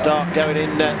 Lloyd Stark going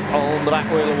in on the back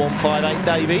wheel of 158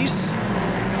 Davies.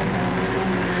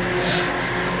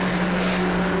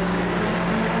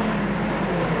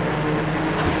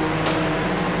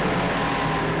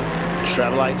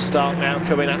 Treble 8 Stark now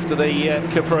coming after the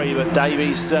Capri, but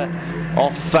Davies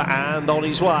off and on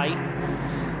his way.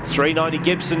 390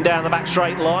 Gibson down the back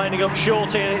straight, lining up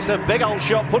Shorty, and it's a big old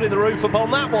shot putting the roof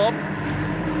upon that one.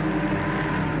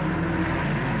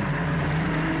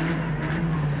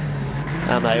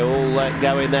 And they all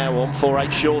go in there.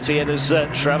 148 shorty in as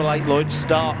Treble 8 Lloyd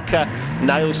Stark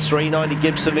nails 390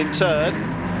 Gibson in turn.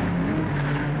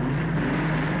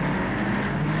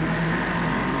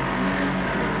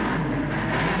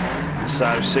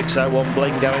 So 601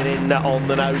 Bling going in on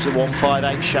the nose at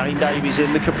 158. Shane Davies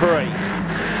in the Capri.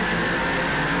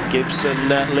 Gibson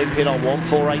limping on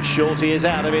 148 shorty is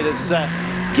out of it as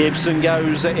Gibson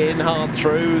goes in hard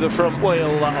through the front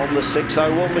wheel on the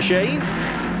 601 machine.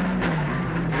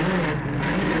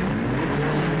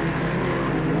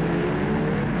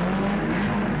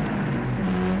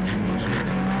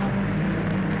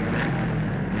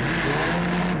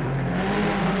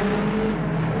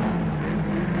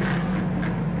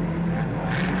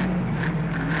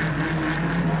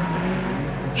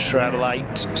 Treble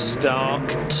 8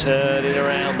 Stark turning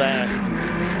around there,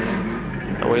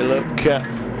 and we look to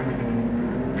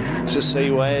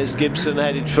see where's Gibson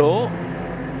headed for.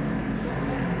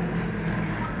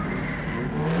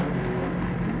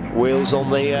 Wheels on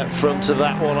the front of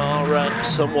that one are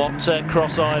somewhat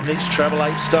cross-eyed. It's Treble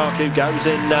 8 Stark who goes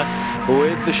in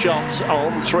with the shot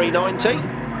on 390.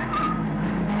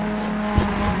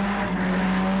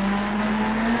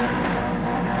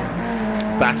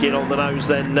 Back in on the nose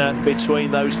then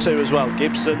between those two as well.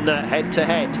 Gibson head to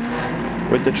head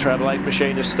with the Treble 8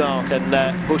 machine of Stark, and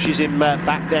pushes him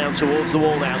back down towards the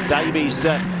wall now. Davies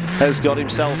has got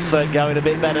himself going a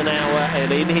bit better now,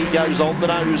 and in he goes on the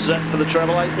nose for the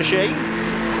Treble 8 machine.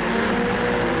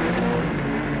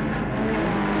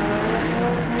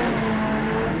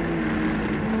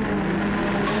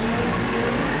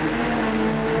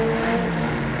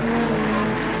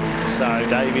 So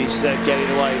Davies getting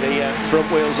away. The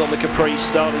front wheels on the Capri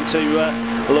starting to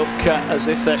look as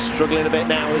if they're struggling a bit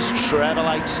now as Treble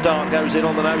 8 Stark goes in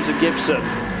on the nose of Gibson.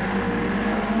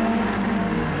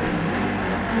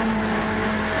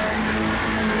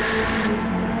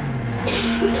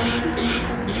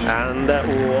 And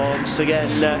once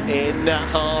again in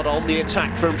hard on the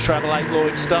attack from Treble 8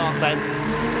 Lloyd Stark then.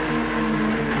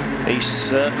 He's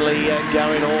certainly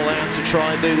going all out to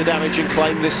try and do the damage and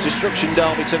claim this Destruction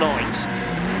Derby tonight.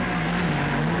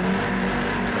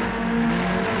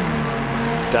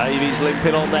 Davies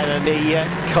limping on then, and he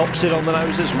cops it on the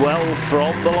nose as well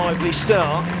from the lively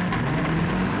Stark.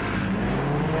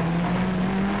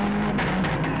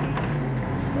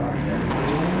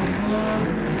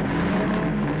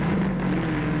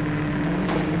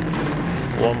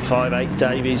 .158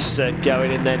 Davies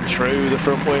going in then through the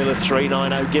front wheel of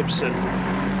 390 Gibson.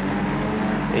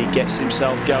 He gets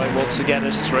himself going once again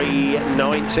as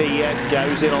 390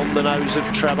 goes in on the nose of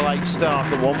Treble 8 Stark.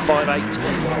 The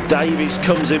 158 Davies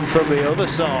comes in from the other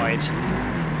side.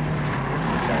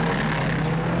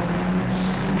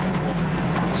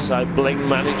 So Bling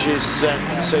manages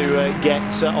to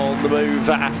get on the move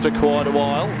after quite a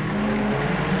while.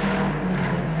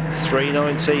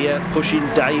 390 pushing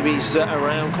Davies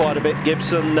around quite a bit.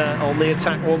 Gibson on the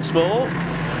attack once more.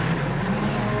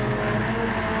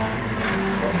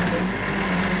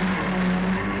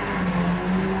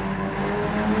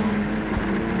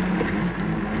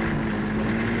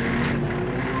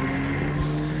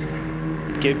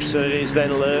 Gibson is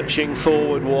then lurching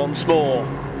forward once more.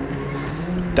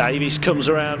 Davies comes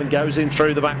around and goes in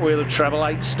through the back wheel of Treble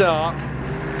 8 Stark.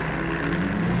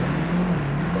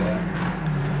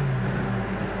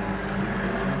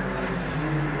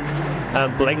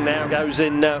 And Bling now goes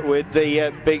in with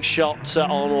the big shot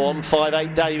on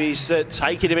 158 Davies,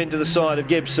 taking him into the side of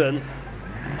Gibson.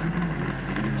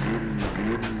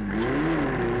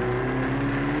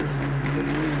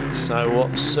 So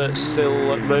what's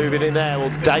still moving in there?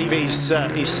 Well, Davies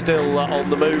is still on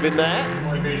the move in there.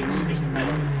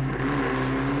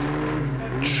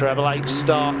 Treble 8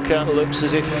 Stark looks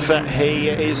as if he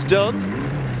is done.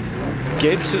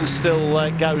 Gibson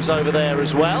still goes over there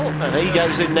as well, and he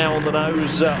goes in now on the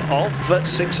nose of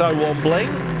 601 Bling.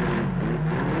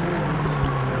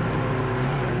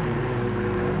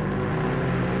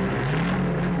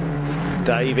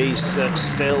 Davies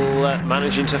still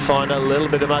managing to find a little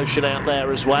bit of motion out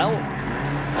there as well.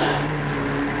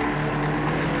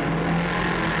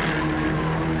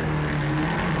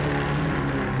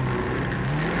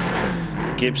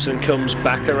 Gibson comes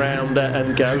back around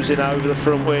and goes in over the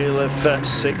front wheel of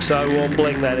 601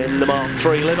 Bling then in the Mark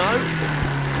III limo.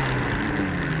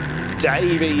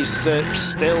 Davies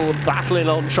still battling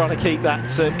on, trying to keep that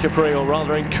Capri, or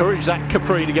rather encourage that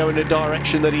Capri to go in a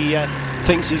direction that he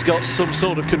thinks he's got some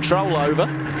sort of control over.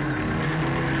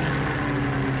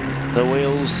 The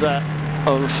wheels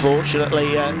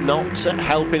unfortunately not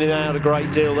helping him out a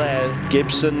great deal there.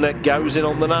 Gibson goes in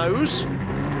on the nose.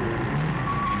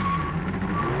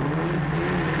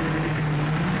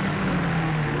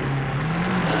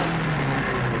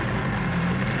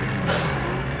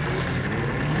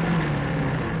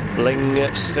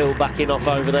 Lynn still backing off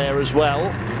over there as well.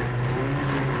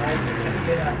 I think can you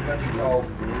get that bloody golf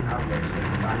out next week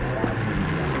back away?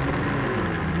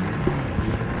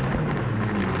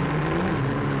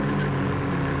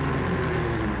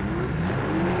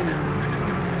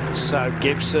 So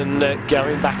Gibson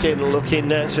going back in, looking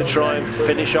to try and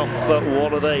finish off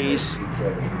one of these.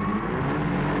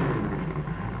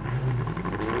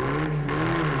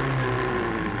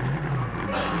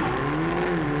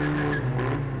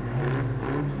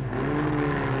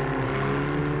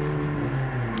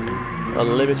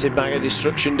 Unlimited bag of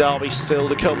destruction derby still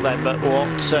to come then, but what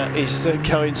is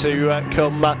going to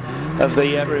come of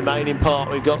the remaining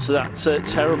part? We've got to that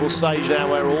terrible stage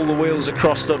now where all the wheels are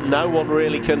crossed up. No one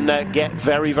really can get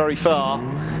very, very far.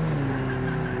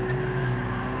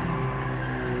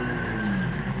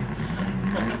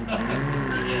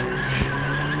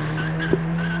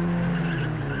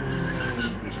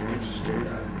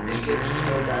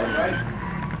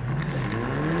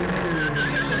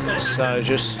 So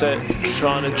just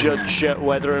trying to judge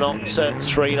whether or not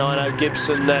 390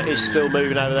 Gibson is still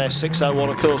moving over there. 601,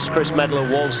 of course, Chris Medler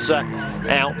was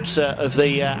out of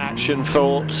the action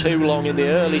for too long in the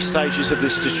early stages of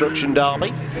this destruction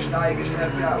derby. Is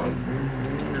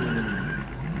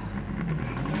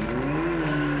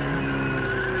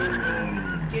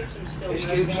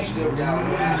Gibson still going?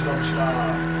 He's not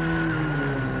starting.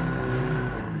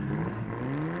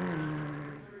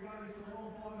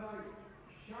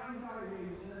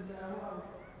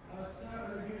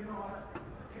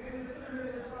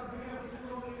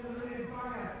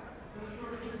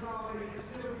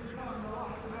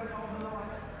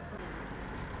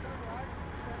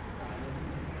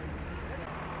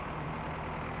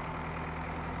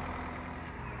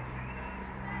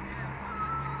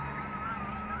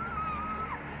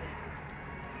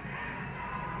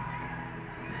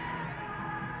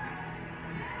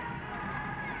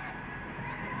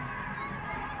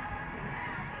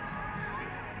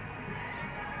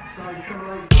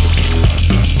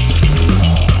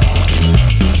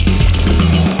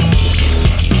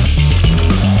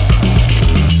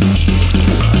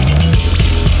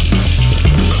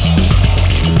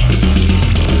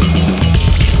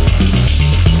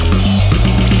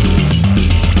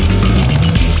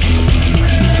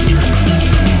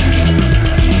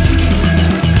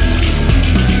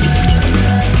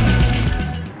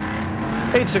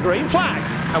 It's a green flag,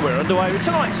 and we're underway with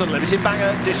tonight's Unlimited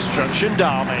Banger Destruction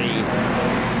Derby.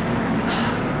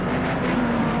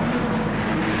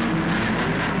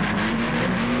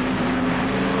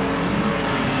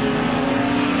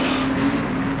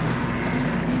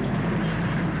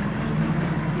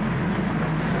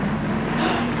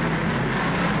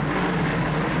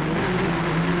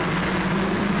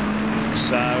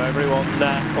 So everyone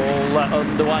all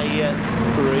underway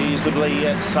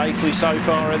reasonably safely so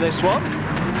far in this one.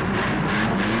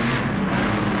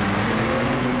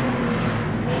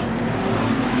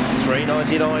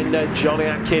 $3.99 Johnny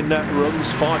Atkin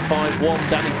runs 5.51.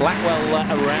 Danny Blackwell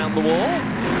around the wall.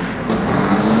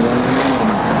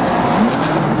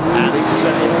 And it's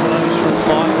almost from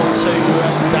 5.12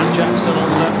 Dan Jackson on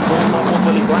 4.51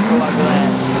 Billy Blackwell over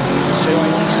there.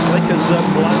 280 Slickers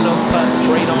blown up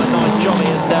 3.99 Johnny,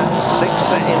 and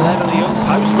 6.11 the young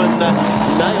postman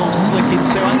nails Slick in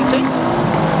 280.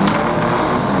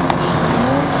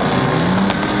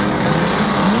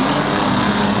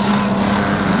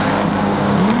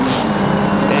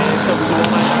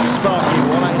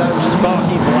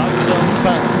 Sparky blows up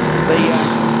the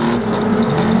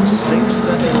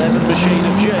 6.11 machine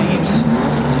of Jeeves.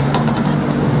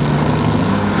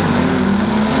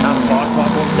 And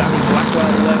 5.51 Danny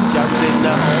Blackwell goes in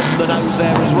on the nose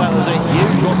there as well. There's a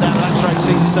huge one down that straight.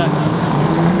 Sees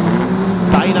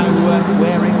Bano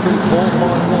wearing through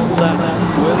 4.51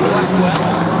 Willie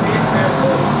Blackwell.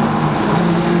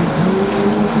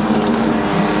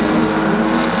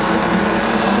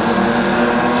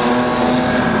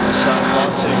 So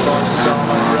 5.25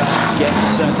 Starmer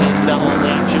gets in on the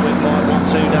action with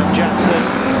 5.12 Dan Jackson.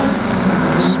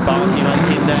 Sparky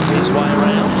making his way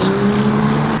around.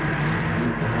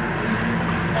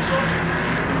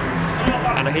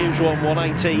 And a huge one,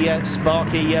 180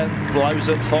 Sparky blows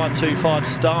up 5.25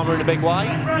 Starmer in a big way.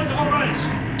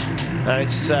 And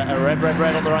it's a red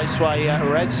on the raceway.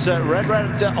 Red's red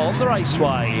on the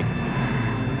raceway.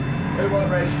 Who won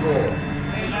race 4?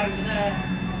 Who's over there?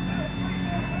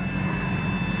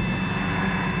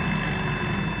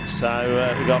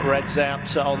 So we've got Reds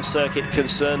out on circuit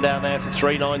concern down there for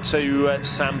 3.92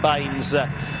 Sam Baines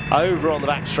over on the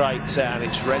back straight, and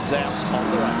it's Reds out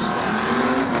on the raceway.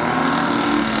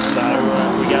 So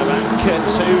we go back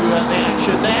to the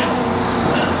action now.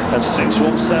 And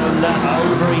 617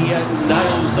 over, he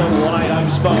nails the 180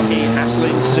 Sparky,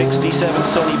 hassling 67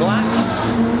 Sonny Black.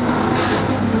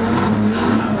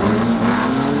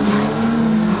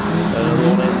 Another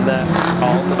one in there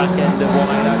on the back end of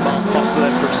 180 Mark Foster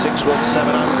then from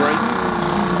 617 over.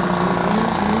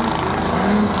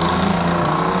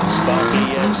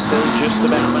 Sparky still just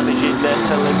about managing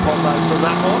to limp on though from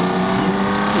that one.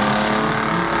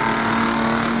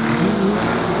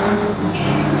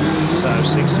 So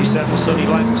 67 Sonny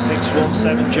Black,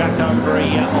 617 Jack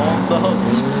Overy on the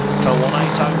hunt for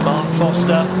 180 Mark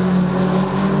Foster.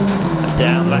 And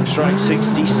down the back straight,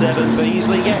 67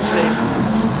 Beasley gets him.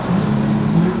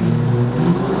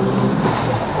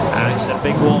 And it's a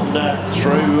big one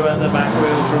through the back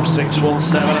wheel from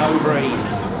 617 Overy.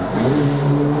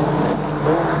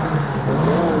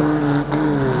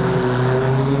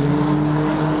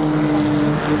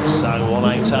 So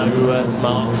 180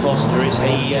 Mark Foster, is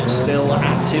he still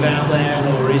active out there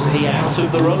or is he out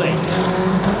of the running?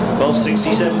 Well,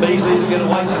 67 Beasley isn't going to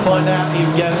wait to find out. He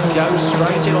goes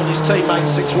straight in on his teammate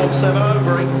 617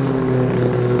 Overy.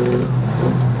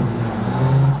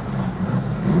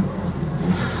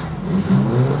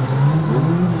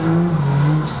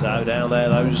 So down there,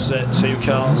 those two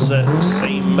cars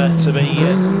seem to be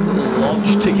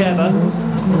launched together.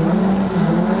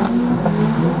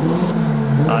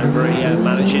 Overy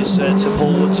manages to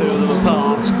pull the two of them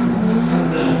apart.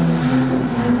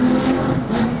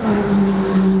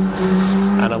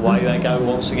 And away they go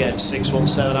once again,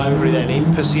 617 Overy then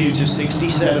in pursuit of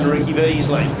 67 Ricky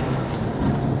Beasley.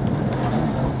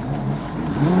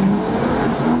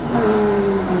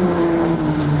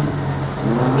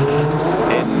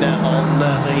 On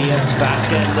the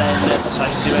back end then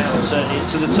takes him out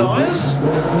into the tyres.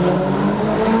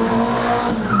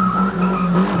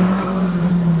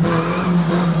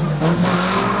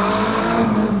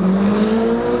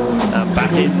 And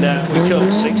back in we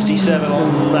come, 67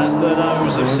 on the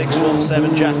nose of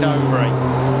 617 Jack Overy.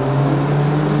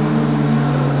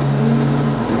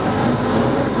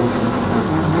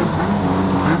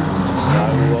 So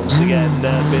once again, a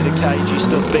bit of cagey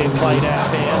stuff being played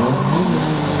out here.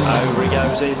 Overy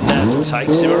goes in,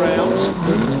 takes him around.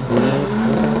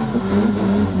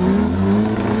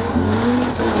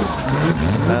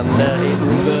 And in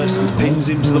reverse and pins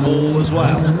him to the wall as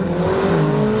well.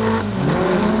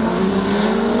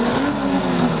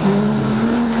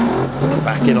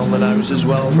 Back in on the nose as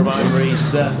well from Overy.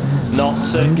 He's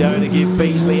not going to give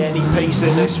Beasley any peace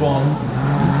in this one.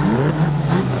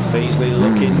 Beasley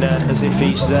looking as if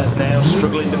he's now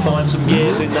struggling to find some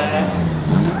gears in there.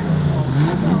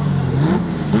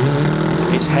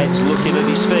 His head's looking at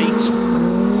his feet.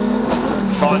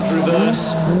 Finds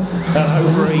reverse. And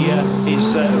Overy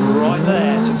is right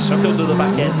there to tuck under the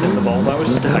back end of the Volvo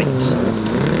estate.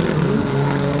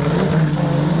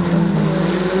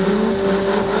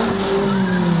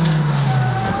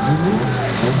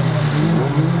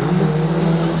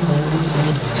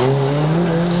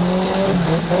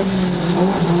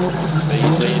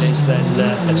 Beasley is then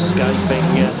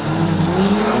escaping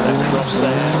across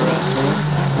there.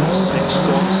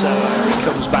 617, he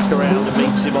comes back around and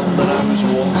meets him on the nose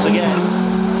once again.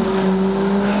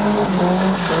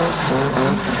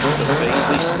 But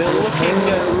Beasley's still looking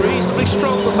reasonably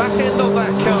strong. The back end of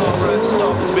that car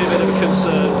starting to be a bit of a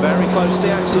concern. Very close to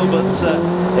the axle, but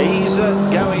he's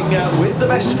going with the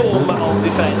best form of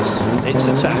defence. It's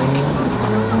attack.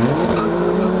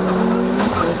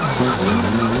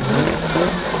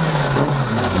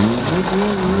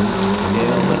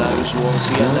 On the nose once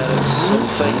again, there's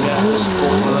something that's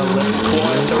fallen a little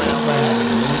quieter out there.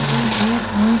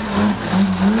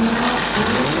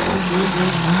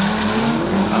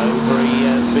 Overy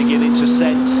beginning to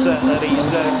sense that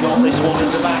he's got this one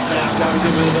in the back now. Goes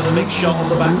in with another big shot on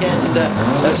the back end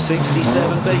of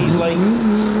 67 Beasley.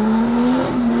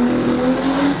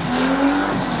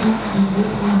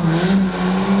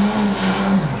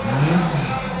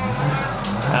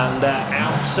 And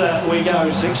out we go,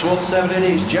 617 it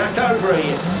is, Jack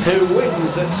Overy, who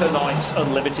wins tonight's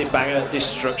Unlimited Banger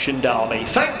Destruction Derby.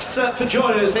 Thanks for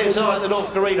joining us here tonight at the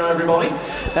Norfolk Arena, everybody.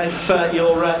 If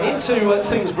you're into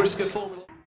things Briscoe Formula